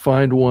I can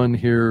find one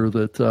here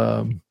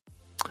that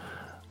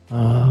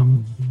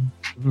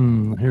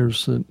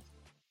here's an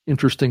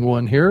interesting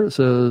one here. It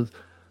says,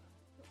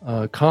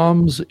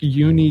 Comms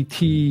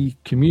Unity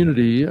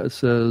Community. It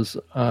says,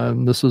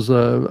 this is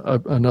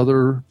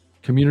another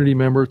community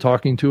member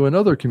talking to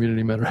another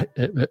community member.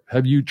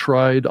 Have you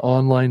tried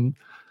online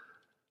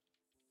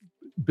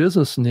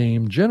business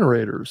name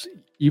generators?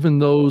 Even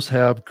those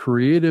have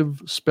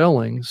creative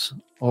spellings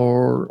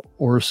or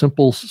a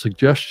simple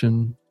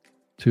suggestion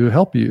to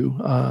help you.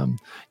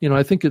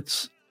 I think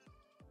it's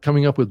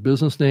coming up with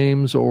business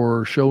names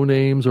or show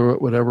names or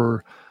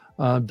whatever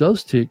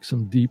does take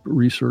some deep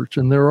research.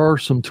 And there are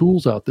some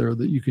tools out there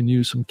that you can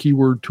use, some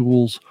keyword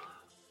tools.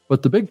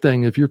 But the big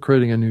thing, if you're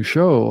creating a new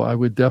show, I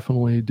would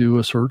definitely do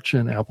a search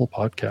in Apple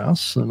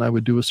Podcasts, and I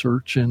would do a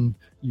search in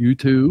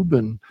YouTube,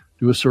 and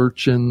do a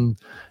search in,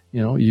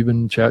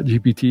 even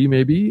ChatGPT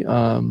maybe,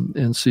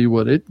 and see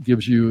what it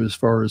gives you as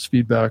far as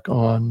feedback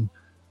on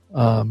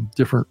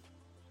different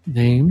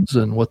names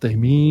and what they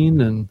mean.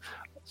 And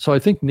so I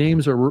think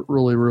names are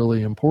really,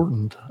 really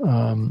important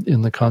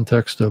in the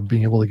context of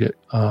being able to get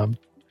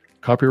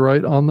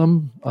copyright on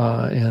them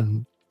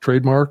and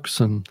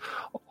trademarks and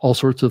all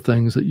sorts of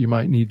things that you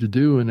might need to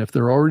do. And if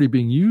they're already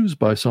being used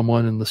by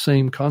someone in the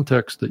same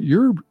context that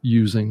you're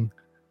using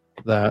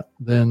that,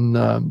 then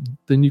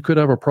you could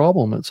have a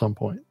problem at some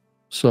point.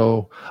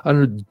 So I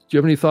don't know, do you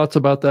have any thoughts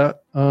about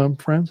that,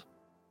 Franz?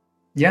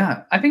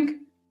 Yeah, I think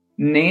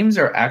names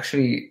are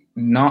actually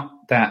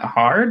not that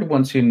hard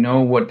once you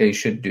know what they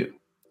should do.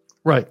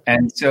 Right.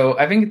 And so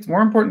I think it's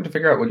more important to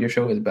figure out what your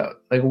show is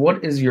about. Like,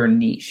 what is your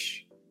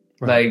niche?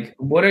 Right. Like,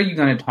 what are you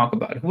going to talk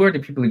about? Who are the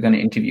people you're going to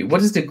interview?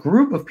 What is the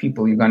group of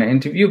people you're going to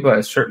interview about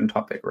a certain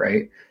topic,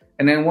 right?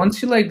 And then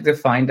once you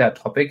define that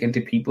topic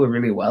into people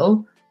really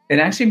well, it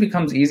actually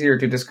becomes easier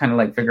to just kind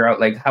of figure out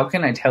how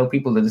can I tell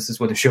people that this is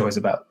what the show is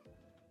about?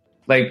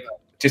 My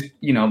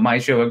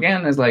show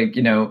again is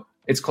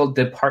it's called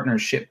The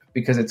Partnership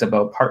because it's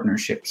about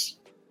partnerships.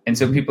 And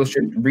so people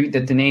should read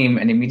the name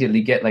and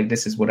immediately get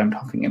this is what I'm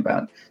talking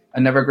about.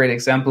 Another great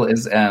example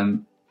is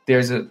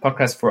there's a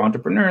podcast for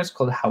entrepreneurs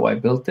called How I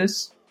Built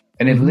This.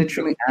 And it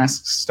literally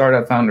asks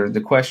startup founders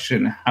the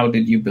question, how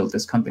did you build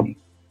this company?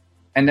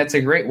 And that's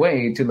a great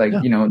way to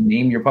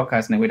name your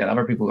podcast in a way that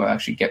other people will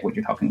actually get what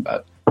you're talking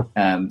about.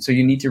 So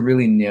you need to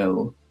really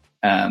know,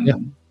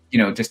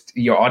 just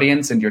your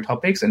audience and your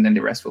topics, and then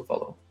the rest will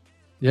follow.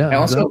 Yeah. And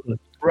also,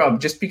 Rob,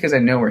 just because I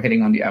know we're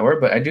hitting on the hour,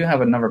 but I do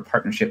have another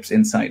partnerships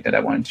insight that I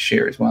wanted to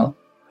share as well.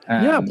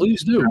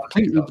 Please do.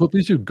 Please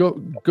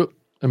do.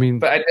 I mean,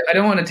 but I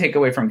don't want to take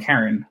away from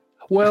Karen.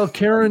 Well,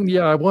 Karen,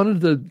 yeah, I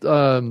wanted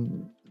to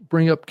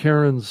bring up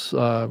Karen's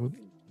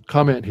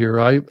comment here.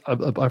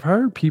 I've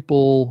hired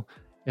people,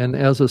 and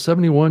as a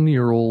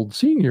 71-year-old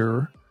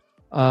senior,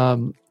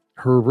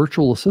 her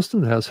virtual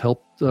assistant has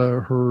helped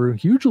her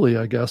hugely.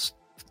 I guess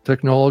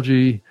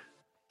technology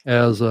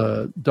as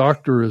a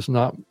doctor is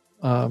not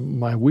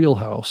my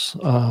wheelhouse.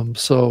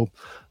 So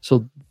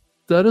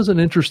that is an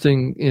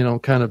interesting,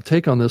 kind of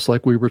take on this,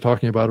 like we were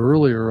talking about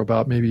earlier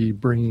about maybe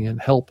bringing in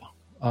help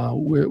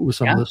with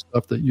some of the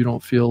stuff that you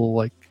don't feel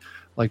like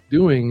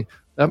doing.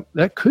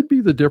 That could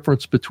be the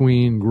difference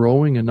between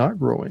growing and not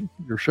growing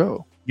your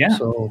show. Yeah.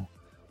 So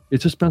it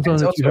just depends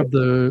on if you have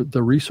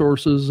the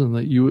resources and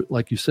that you,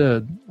 like you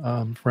said,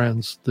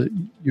 friends, that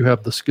you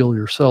have the skill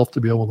yourself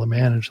to be able to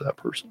manage that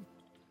person.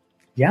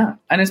 Yeah.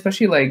 And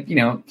especially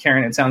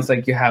Karen, it sounds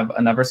like you have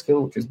another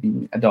skill, which is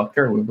being a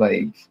doctor with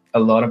a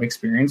lot of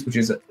experience, which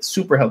is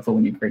super helpful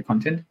when you create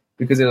content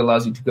because it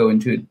allows you to go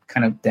into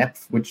kind of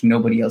depth, which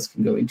nobody else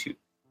can go into.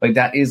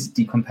 That is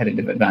the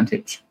competitive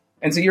advantage.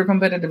 And so your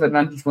competitive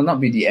advantage will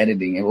not be the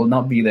editing. It will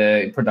not be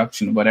the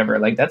production, whatever.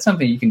 That's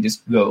something you can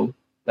just go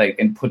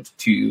and put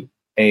to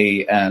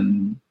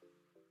an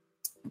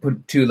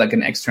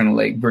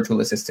external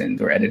virtual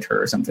assistant or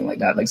editor or something like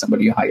that,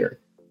 somebody you hire.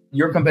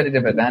 Your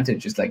competitive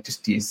advantage is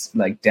just this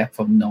depth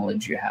of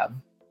knowledge you have,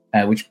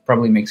 which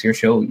probably makes your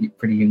show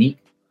pretty unique.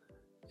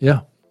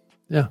 Yeah.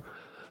 Yeah.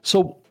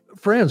 So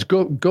Franz,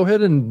 go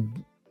ahead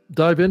and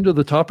dive into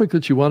the topic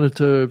that you wanted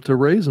to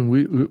raise, and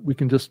we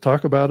can just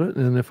talk about it.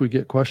 And if we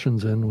get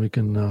questions in, we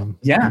can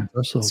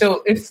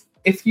So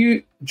if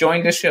you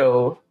joined the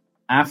show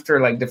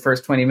after the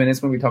first 20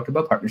 minutes when we talked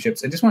about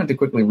partnerships, I just wanted to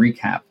quickly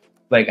recap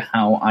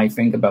how I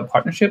think about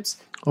partnerships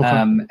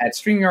at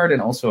StreamYard and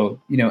also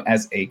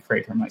as a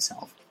creator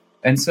myself.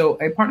 And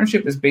so a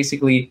partnership is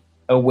basically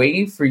a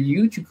way for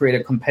you to create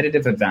a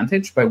competitive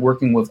advantage by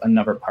working with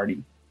another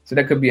party. So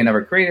that could be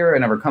another creator,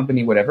 another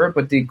company, whatever.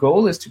 But the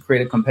goal is to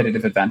create a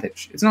competitive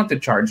advantage. It's not to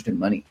charge them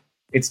money.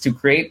 It's to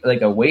create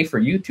a way for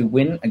you to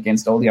win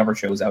against all the other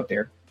shows out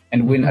there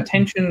and win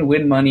attention,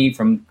 win money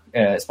from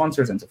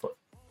sponsors and so forth.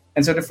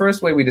 And so the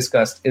first way we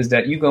discussed is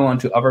that you go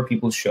onto other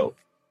people's show.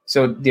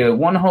 So the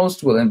one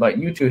host will invite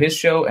you to his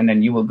show, and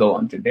then you will go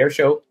onto their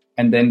show,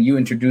 and then you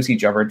introduce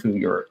each other to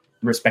your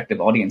respective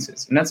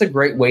audiences. And that's a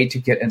great way to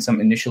get in some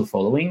initial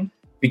following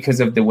because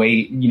of the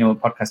way,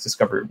 podcast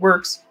discovery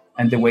works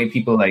and the way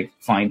people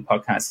find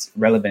podcasts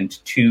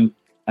relevant to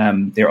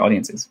their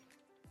audiences.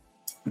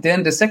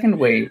 Then the second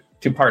way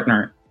to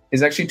partner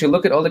is actually to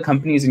look at all the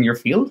companies in your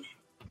field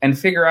and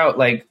figure out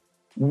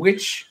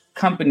which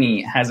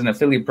company has an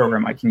affiliate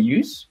program I can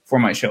use for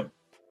my show.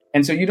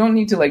 And so you don't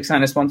need to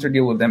sign a sponsor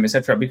deal with them,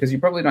 etc., because you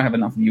probably don't have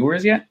enough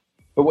viewers yet.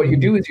 But what you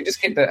do is you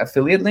just get the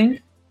affiliate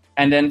link.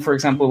 And then, for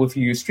example, if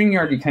you use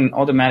StreamYard, you can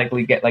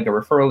automatically get a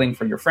referral link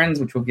for your friends,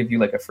 which will give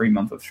you a free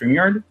month of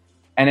StreamYard.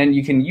 And then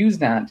you can use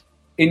that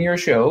in your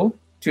show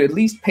to at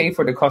least pay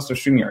for the cost of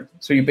StreamYard.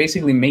 So you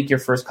basically make your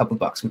first couple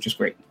bucks, which is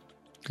great.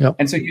 Yep.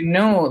 And so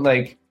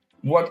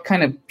what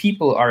kind of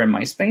people are in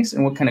my space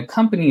and what kind of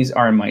companies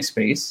are in my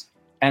space.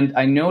 And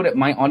I know that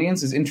my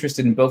audience is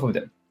interested in both of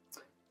them.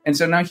 And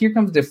so now here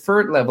comes the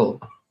third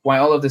level, why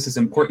all of this is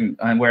important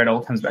and where it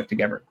all comes back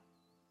together.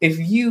 If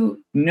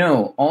you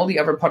know all the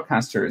other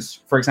podcasters,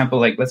 for example,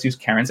 let's use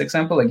Karen's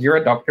example, you're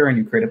a doctor and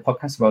you create a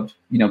podcast about,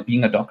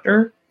 being a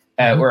doctor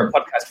or a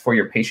podcast for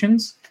your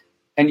patients.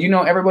 And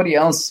everybody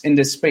else in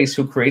this space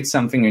who creates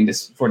something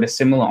for the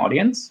similar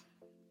audience,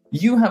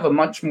 you have a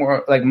much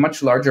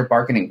larger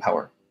bargaining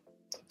power.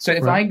 So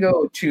if I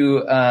go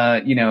to,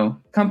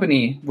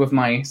 company with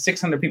my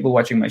 600 people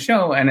watching my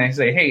show and I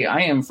say, hey,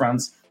 I am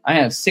Franz, I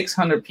have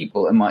 600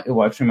 people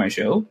watching my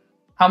show.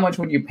 How much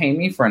would you pay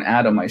me for an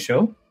ad on my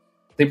show?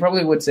 They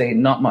probably would say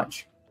not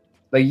much.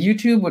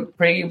 YouTube would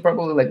pay you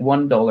probably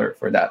 $1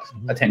 for that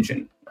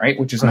attention, right?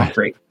 Which is not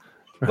great.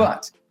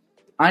 But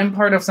I'm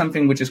part of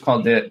something which is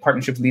called the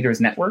Partnerships Leaders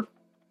Network,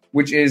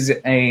 which is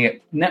a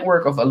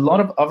network of a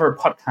lot of other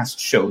podcast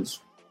shows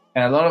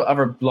and a lot of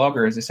other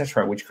bloggers,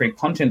 etc., which create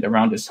content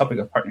around this topic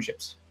of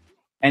partnerships.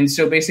 And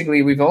so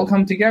basically we've all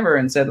come together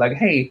and said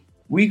hey,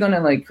 we're going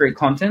to create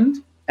content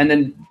and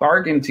then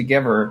bargain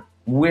together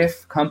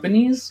with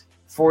companies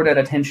for that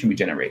attention we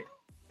generate.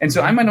 And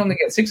so I might only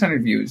get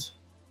 600 views,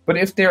 but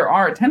if there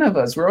are 10 of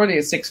us, we're already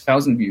at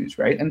 6,000 views,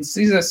 right? And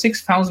these are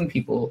 6,000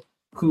 people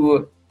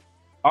who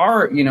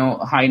are,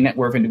 high net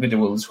worth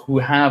individuals who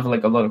have a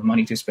lot of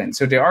money to spend.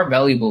 So they are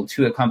valuable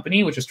to a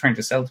company which is trying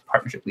to sell to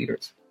partnership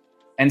leaders.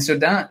 And so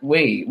that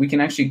way we can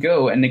actually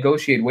go and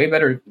negotiate way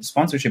better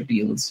sponsorship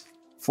deals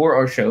for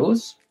our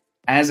shows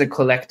as a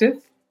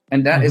collective.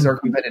 And that is our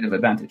competitive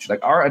advantage.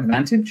 Our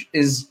advantage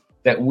is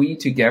that we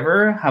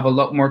together have a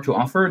lot more to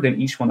offer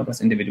than each one of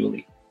us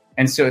individually.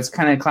 And so it's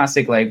kind of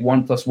classic,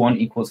 1 +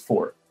 1 =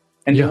 4.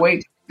 And the way to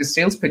make the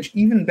sales pitch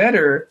even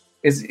better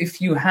is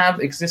if you have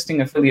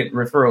existing affiliate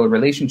referral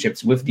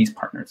relationships with these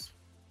partners,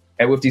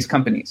 with these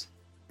companies.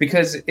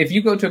 Because if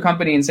you go to a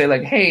company and say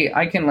hey,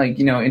 I can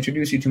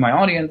introduce you to my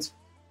audience.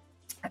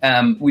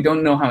 We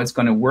don't know how it's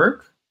going to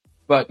work,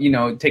 but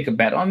take a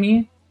bet on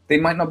me, they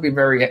might not be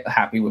very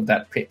happy with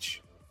that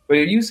pitch. But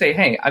if you say,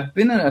 hey, I've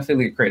been an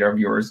affiliate creator of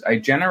yours, I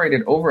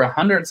generated over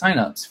 100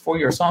 signups for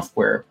your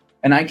software,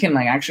 and I can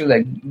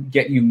actually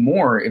get you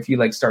more if you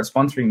start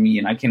sponsoring me,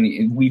 and I can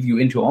weave you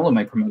into all of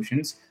my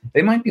promotions,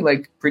 they might be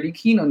pretty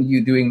keen on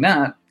you doing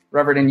that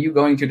rather than you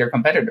going to their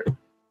competitor.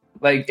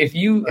 If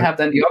you have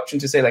then the option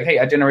to say hey,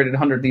 I generated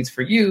 100 leads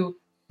for you,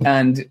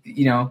 and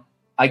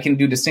I can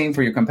do the same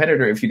for your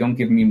competitor if you don't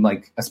give me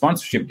a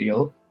sponsorship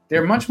deal,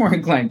 they're much more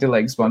inclined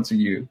to sponsor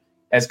you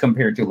as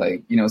compared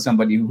to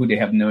somebody who they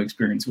have no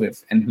experience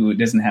with and who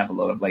doesn't have a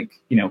lot of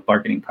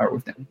bargaining power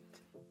with them.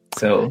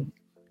 So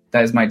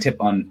that is my tip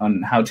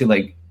on how to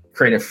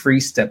create a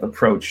 3-step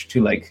approach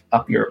to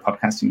up your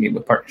podcasting game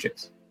with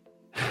partnerships.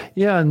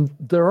 Yeah, and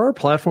there are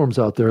platforms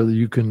out there that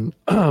you can,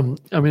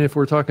 if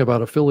we're talking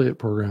about affiliate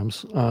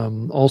programs,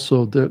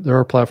 also there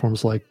are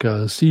platforms like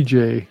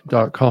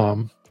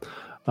CJ.com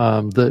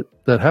that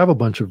have a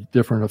bunch of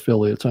different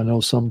affiliates. I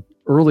know some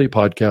early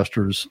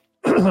podcasters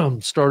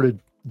started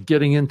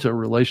getting into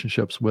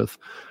relationships with,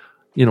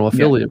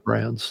 affiliate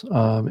brands,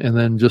 and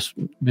then just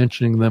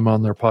mentioning them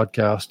on their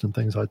podcast and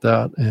things like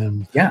that,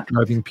 and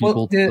driving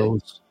people to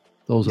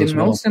those as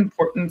well. The most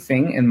important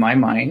thing in my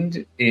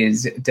mind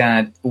is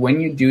that when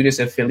you do this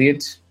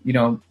affiliate,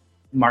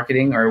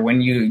 marketing, or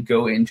when you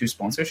go into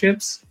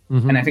sponsorships,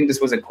 and I think this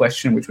was a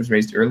question which was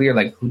raised earlier,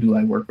 who do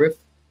I work with?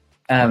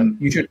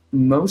 You should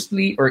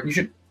absolutely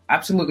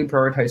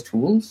prioritize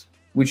tools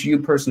which you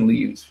personally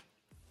use.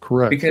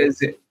 Correct.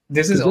 Because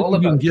this is all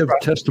about give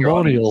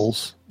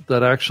testimonials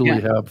that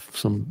actually have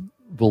some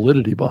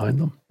validity behind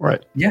them.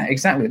 Right. Yeah,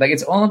 exactly.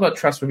 It's all about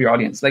trust with your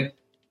audience.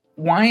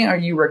 Why are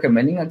you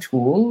recommending a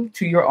tool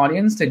to your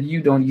audience that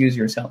you don't use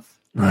yourself?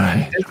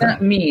 Right. Does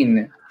that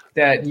mean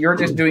that you're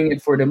just doing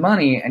it for the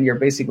money and you're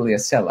basically a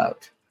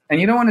sellout? And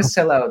you don't want to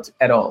sell out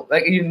at all.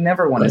 You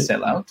never want to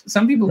sell out.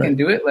 Some people can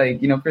do it.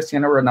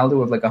 Cristiano Ronaldo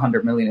with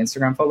 100 million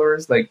Instagram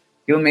followers.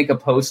 He'll make a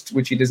post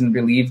which he doesn't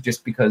believe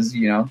just because,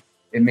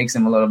 it makes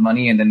him a lot of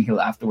money, and then he'll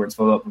afterwards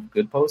follow up with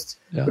good posts.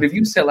 Yeah. But if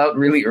you sell out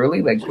really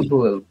early,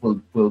 people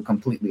will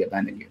completely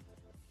abandon you.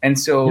 And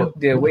so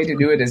the way to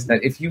do it is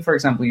that if you, for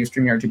example, use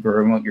StreamYard to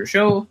promote your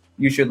show,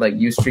 you should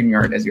use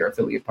StreamYard as your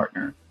affiliate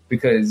partner,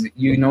 because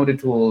you know the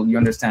tool, you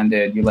understand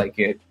it, you like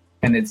it,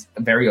 and it's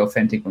very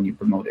authentic when you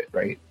promote it,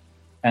 right?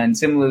 And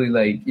similarly,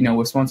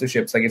 with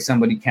sponsorships, if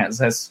somebody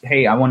says,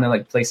 hey, I want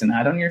to place an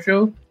ad on your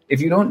show, if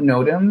you don't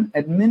know them,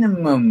 at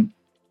minimum,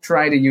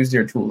 try to use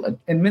their tool.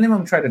 At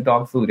minimum, try to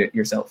dog food it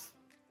yourself,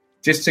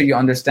 just so you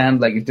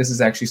understand if this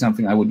is actually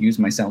something I would use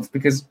myself.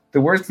 Because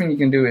the worst thing you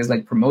can do is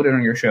promote it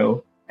on your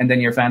show, and then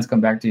your fans come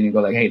back to you and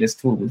you go hey, this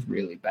tool was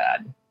really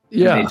bad.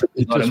 Yeah, they took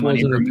a lot of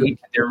money from me.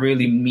 They're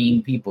really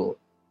mean people.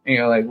 And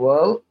you're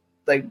well,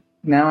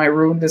 now I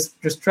ruined this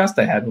trust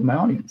I had with my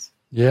audience.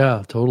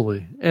 Yeah,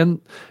 totally. And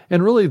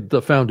really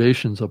the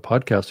foundations of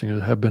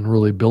podcasting have been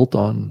really built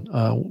on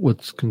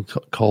what's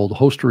called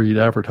host read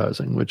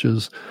advertising, which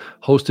is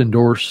host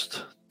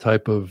endorsed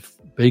type of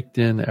baked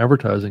in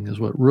advertising is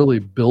what really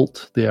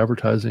built the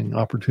advertising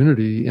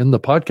opportunity in the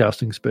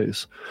podcasting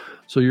space.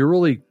 So you're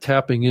really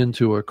tapping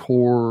into a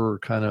core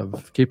kind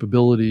of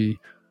capability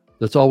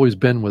that's always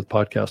been with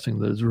podcasting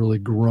that has really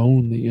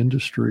grown the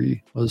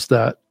industry, was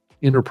that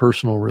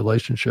interpersonal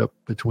relationship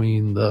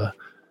between the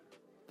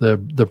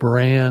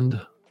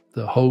brand,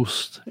 the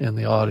host, and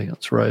the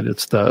audience, right?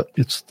 It's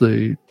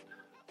the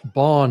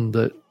bond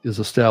that is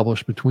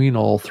established between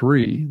all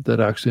three that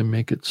actually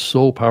make it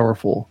so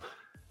powerful.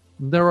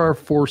 There are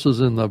forces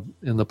in the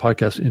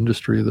podcast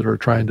industry that are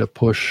trying to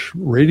push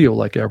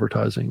radio-like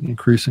advertising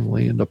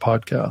increasingly into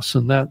podcasts,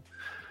 and that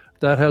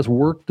has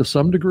worked to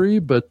some degree,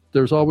 but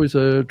there's always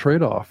a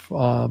trade-off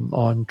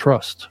on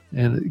trust,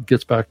 and it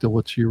gets back to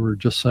what you were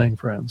just saying,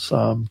 Franz.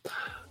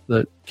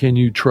 That can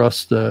you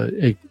trust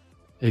a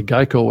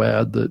Geico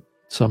ad that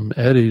some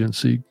ad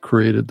agency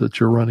created that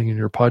you're running in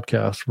your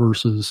podcast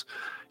versus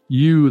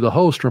you, the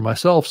host, or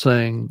myself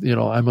saying,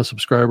 I'm a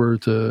subscriber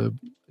to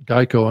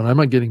Geico and I'm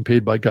not getting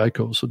paid by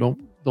Geico, so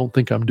don't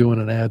think I'm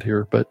doing an ad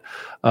here. But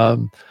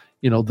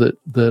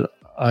that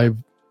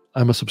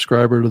I'm a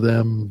subscriber to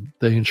them.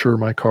 They insure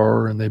my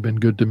car and they've been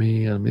good to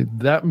me. I mean,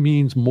 that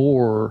means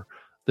more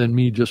than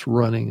me just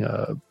running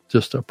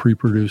just a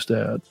pre-produced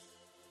ad.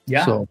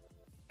 Yeah,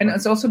 and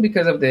it's also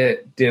because of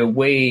the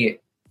way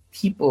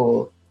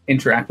people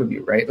interact with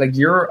you, right?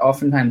 You're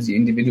oftentimes the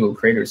individual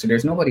creator, so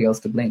there's nobody else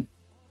to blame.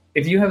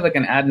 If you have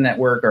an ad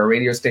network or a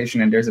radio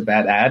station and there's a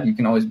bad ad, you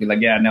can always be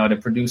the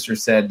producer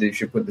said they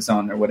should put this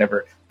on or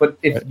whatever. But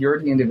if you're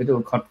the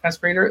individual podcast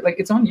creator,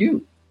 it's on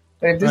you.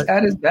 If this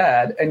ad is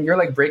bad and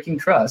you're breaking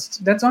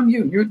trust, that's on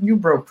you. You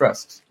broke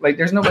trust.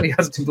 There's nobody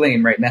else to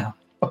blame right now.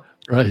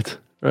 Right.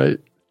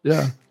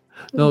 Yeah.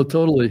 No,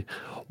 totally.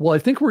 Well, I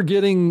think we're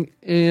getting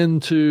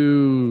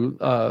into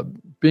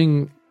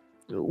being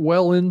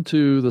well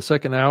into the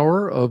second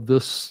hour of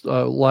this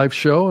live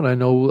show, and I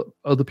know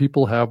other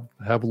people have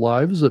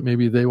lives that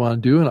maybe they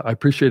want to do, and I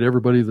appreciate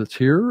everybody that's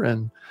here,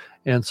 and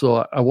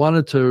so I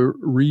wanted to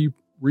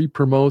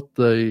re-promote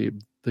the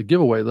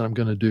giveaway that I'm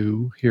going to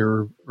do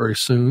here very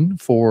soon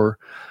for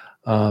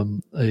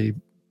a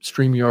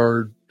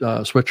StreamYard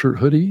sweatshirt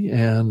hoodie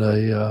and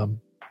a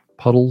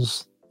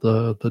Puddles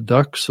the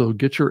duck. So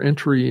get your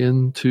entry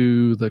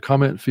into the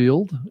comment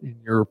field in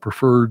your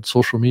preferred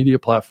social media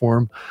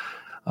platform.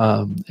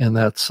 And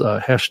that's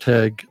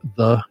hashtag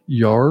the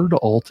yard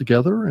all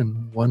together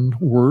in one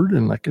word.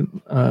 And I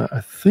don't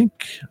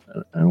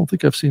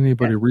think I've seen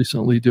anybody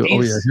recently do it.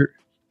 Oh yeah,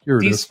 here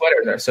it is. These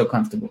sweaters are so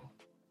comfortable.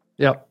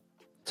 Yep.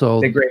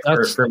 So they're great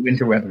for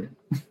winter weather.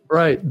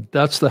 Right.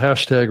 That's the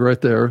hashtag right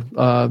there.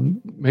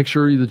 Make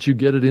sure that you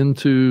get it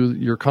into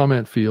your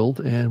comment field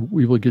and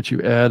we will get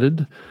you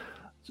added.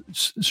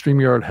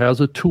 StreamYard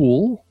has a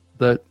tool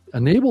that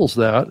enables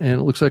that, and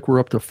it looks like we're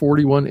up to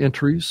 41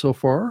 entries so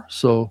far.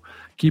 So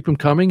keep them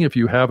coming if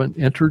you haven't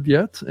entered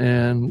yet,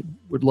 and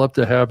would love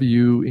to have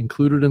you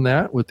included in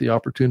that with the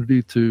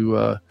opportunity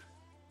to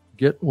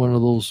get one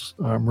of those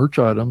merch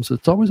items.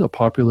 It's always a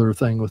popular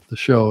thing with the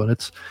show, and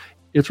it's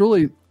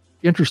really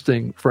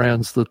interesting,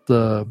 friends, that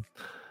the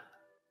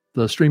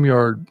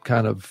StreamYard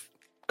kind of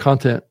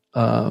content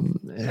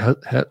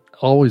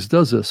always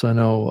does this. I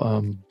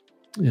know,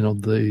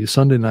 the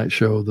Sunday night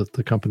show that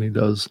the company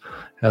does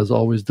has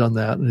always done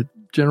that, and it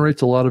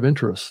generates a lot of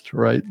interest,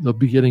 right? They'll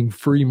be getting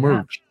free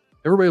merch.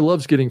 Everybody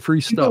loves getting free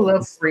stuff. People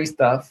love free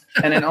stuff.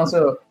 And then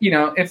also,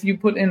 if you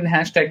put in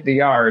hashtag the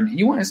yard,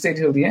 you want to stay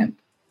till the end.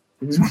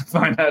 You just want to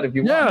find out if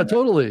you want. Yeah,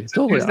 totally.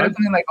 So there's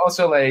definitely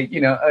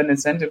an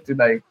incentive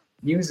to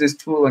use this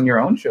tool on your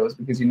own shows,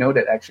 because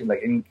that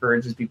actually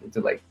encourages people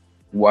to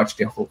watch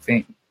the whole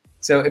thing.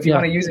 So if you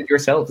want to use it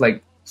yourself,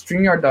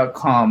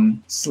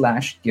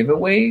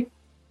 StreamYard.com/giveaway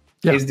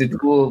is the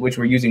tool which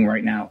we're using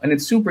right now. And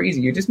it's super easy.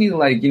 You just need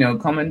to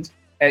comment.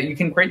 You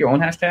can create your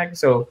own hashtag.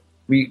 So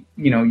we,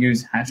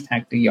 use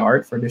hashtag the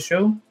yard for this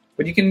show,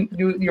 but you can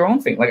do your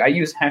own thing. I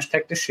use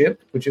hashtag the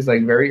ship, which is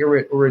very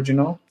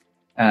original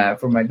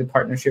for the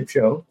partnership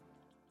show.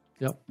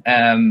 Yep.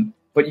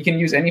 But you can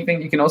use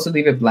anything. You can also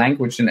leave it blank,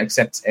 which then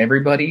accepts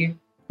everybody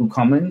who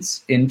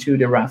comments into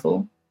the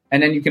raffle.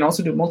 And then you can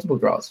also do multiple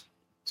draws.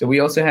 So we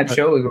also had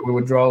shows where we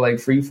would draw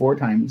 3-4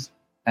 times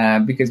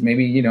because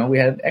maybe, we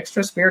had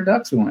extra spare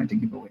ducks we wanted to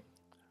give away.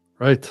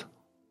 Right.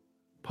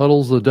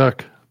 Puddles the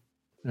duck.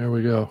 There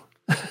we go.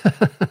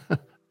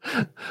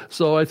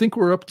 So I think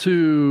we're up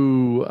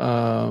to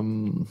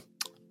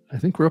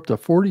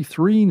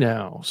 43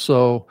 now.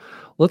 So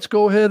let's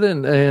go ahead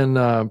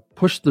and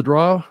push the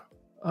draw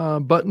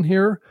button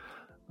here.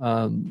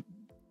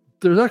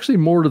 There's actually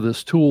more to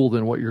this tool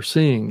than what you're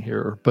seeing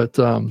here, but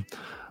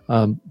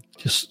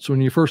just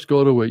when you first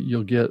go to it,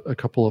 you'll get a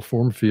couple of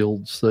form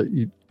fields that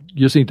you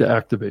just need to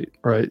activate,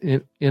 right?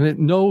 And it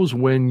knows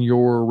when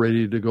you're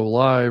ready to go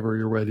live or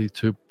you're ready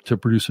to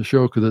produce a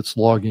show, because it's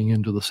logging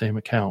into the same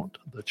account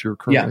that you're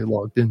currently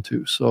logged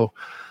into. So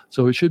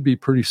it should be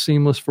pretty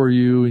seamless for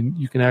you, and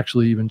you can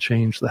actually even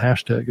change the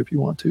hashtag if you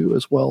want to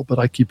as well. But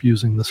I keep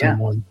using the same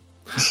one.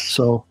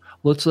 So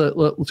let's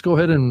go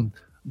ahead and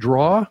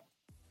draw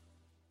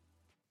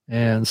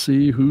and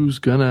see who's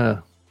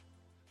gonna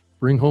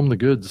bring home the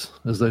goods,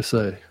 as they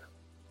say.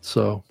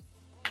 So,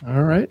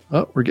 all right.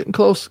 Oh, we're getting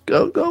close.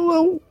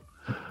 Go.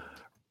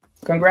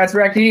 Congrats,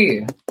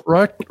 Racky.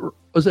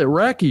 Was it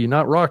Racky,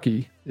 not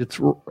Rocky? It's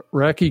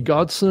Racky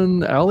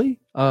Godson Alley.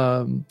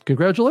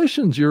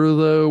 Congratulations. You're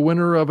the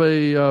winner of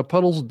a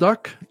Puddles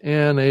duck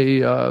and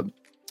a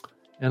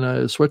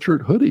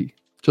sweatshirt hoodie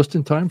just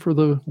in time for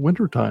the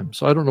winter time.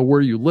 So I don't know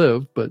where you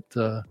live, but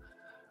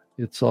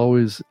it's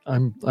always,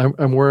 I'm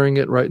wearing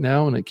it right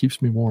now and it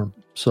keeps me warm.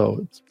 So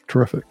it's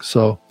terrific.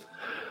 So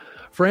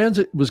Franz,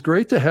 it was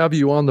great to have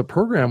you on the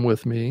program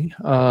with me.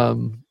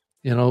 Likewise.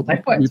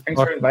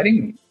 Thanks for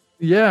inviting me.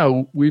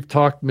 Yeah, we've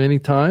talked many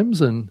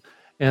times, and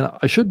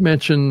I should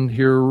mention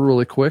here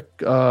really quick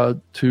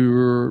to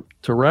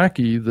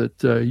Racky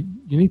that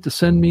you need to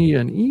send me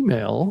an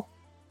email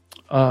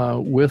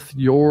with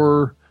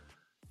your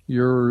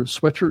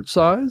sweatshirt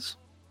size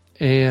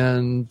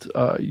and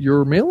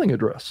your mailing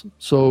address,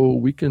 so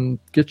we can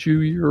get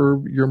you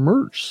your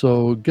merch.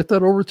 So get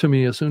that over to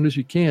me as soon as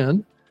you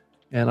can,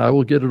 and I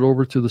will get it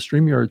over to the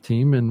StreamYard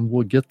team, and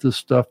we'll get this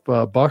stuff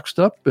boxed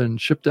up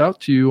and shipped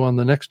out to you on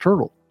the next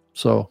turtle.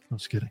 So I'm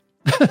just kidding.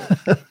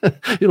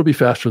 It'll be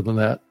faster than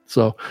that.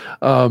 So,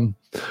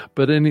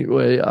 but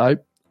anyway, I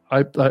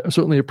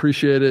certainly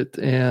appreciate it,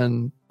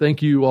 and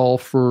thank you all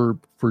for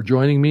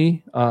joining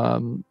me.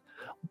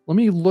 Let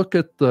me look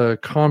at the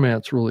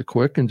comments really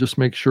quick and just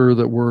make sure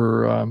that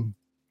we're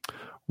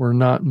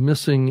not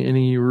missing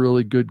any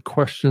really good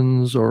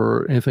questions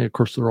or anything. Of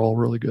course, they're all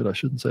really good. I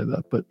shouldn't say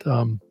that, but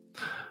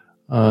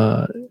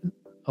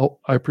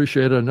I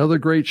appreciate it. Another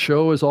great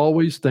show as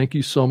always. Thank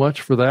you so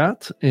much for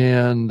that.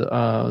 And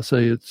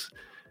it's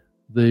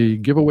the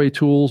giveaway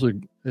tools.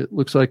 It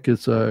looks like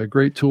it's a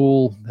great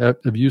tool.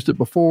 I've used it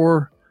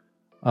before.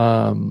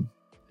 And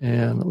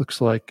it looks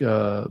like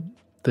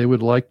they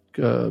would like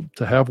to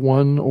have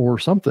one or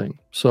something.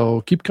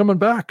 So keep coming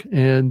back,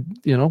 and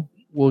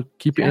we'll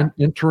keep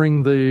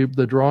entering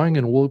the drawing,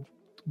 and we'll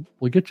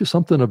get you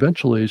something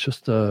eventually. It's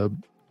just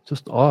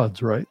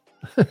odds, right?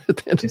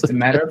 Just a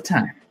matter of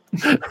time.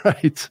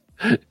 Right.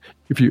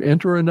 If you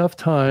enter enough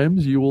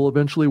times, you will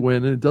eventually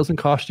win. And it doesn't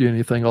cost you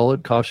anything. All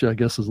it costs you, I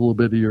guess, is a little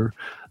bit of your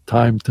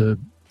time to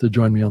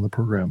join me on the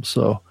program.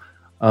 So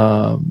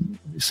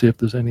see if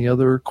there's any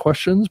other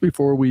questions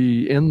before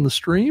we end the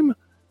stream.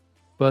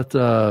 But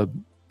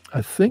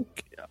I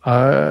think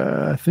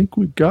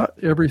we've got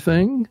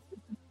everything.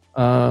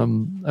 We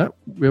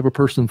have a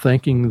person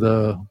thanking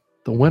the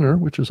winner,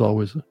 which is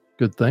always a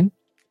good thing.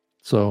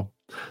 So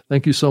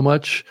thank you so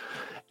much.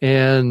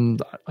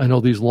 And I know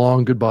these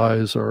long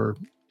goodbyes are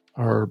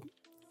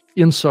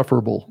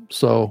insufferable.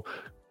 So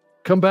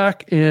come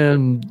back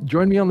and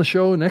join me on the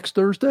show next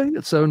Thursday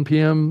at 7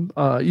 p.m.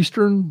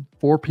 Eastern,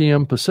 4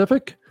 p.m.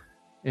 Pacific.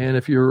 And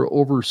if you're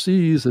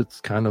overseas,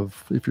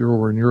 if you're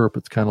over in Europe,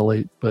 it's kind of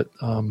late, but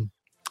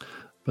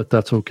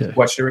that's okay.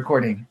 Watch the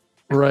recording.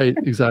 Right,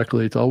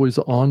 exactly. It's always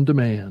on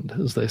demand,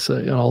 as they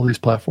say, on all these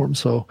platforms.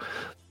 So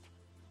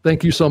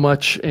thank you so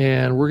much.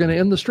 And we're going to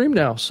end the stream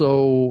now.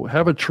 So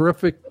have a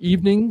terrific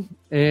evening.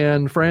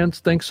 And Franz,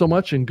 thanks so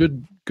much. And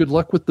good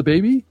luck with the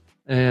baby.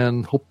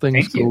 And hope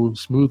things go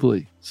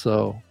smoothly.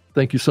 So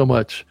thank you so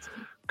much.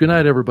 Good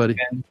night, everybody.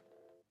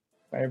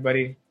 Bye,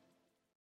 everybody.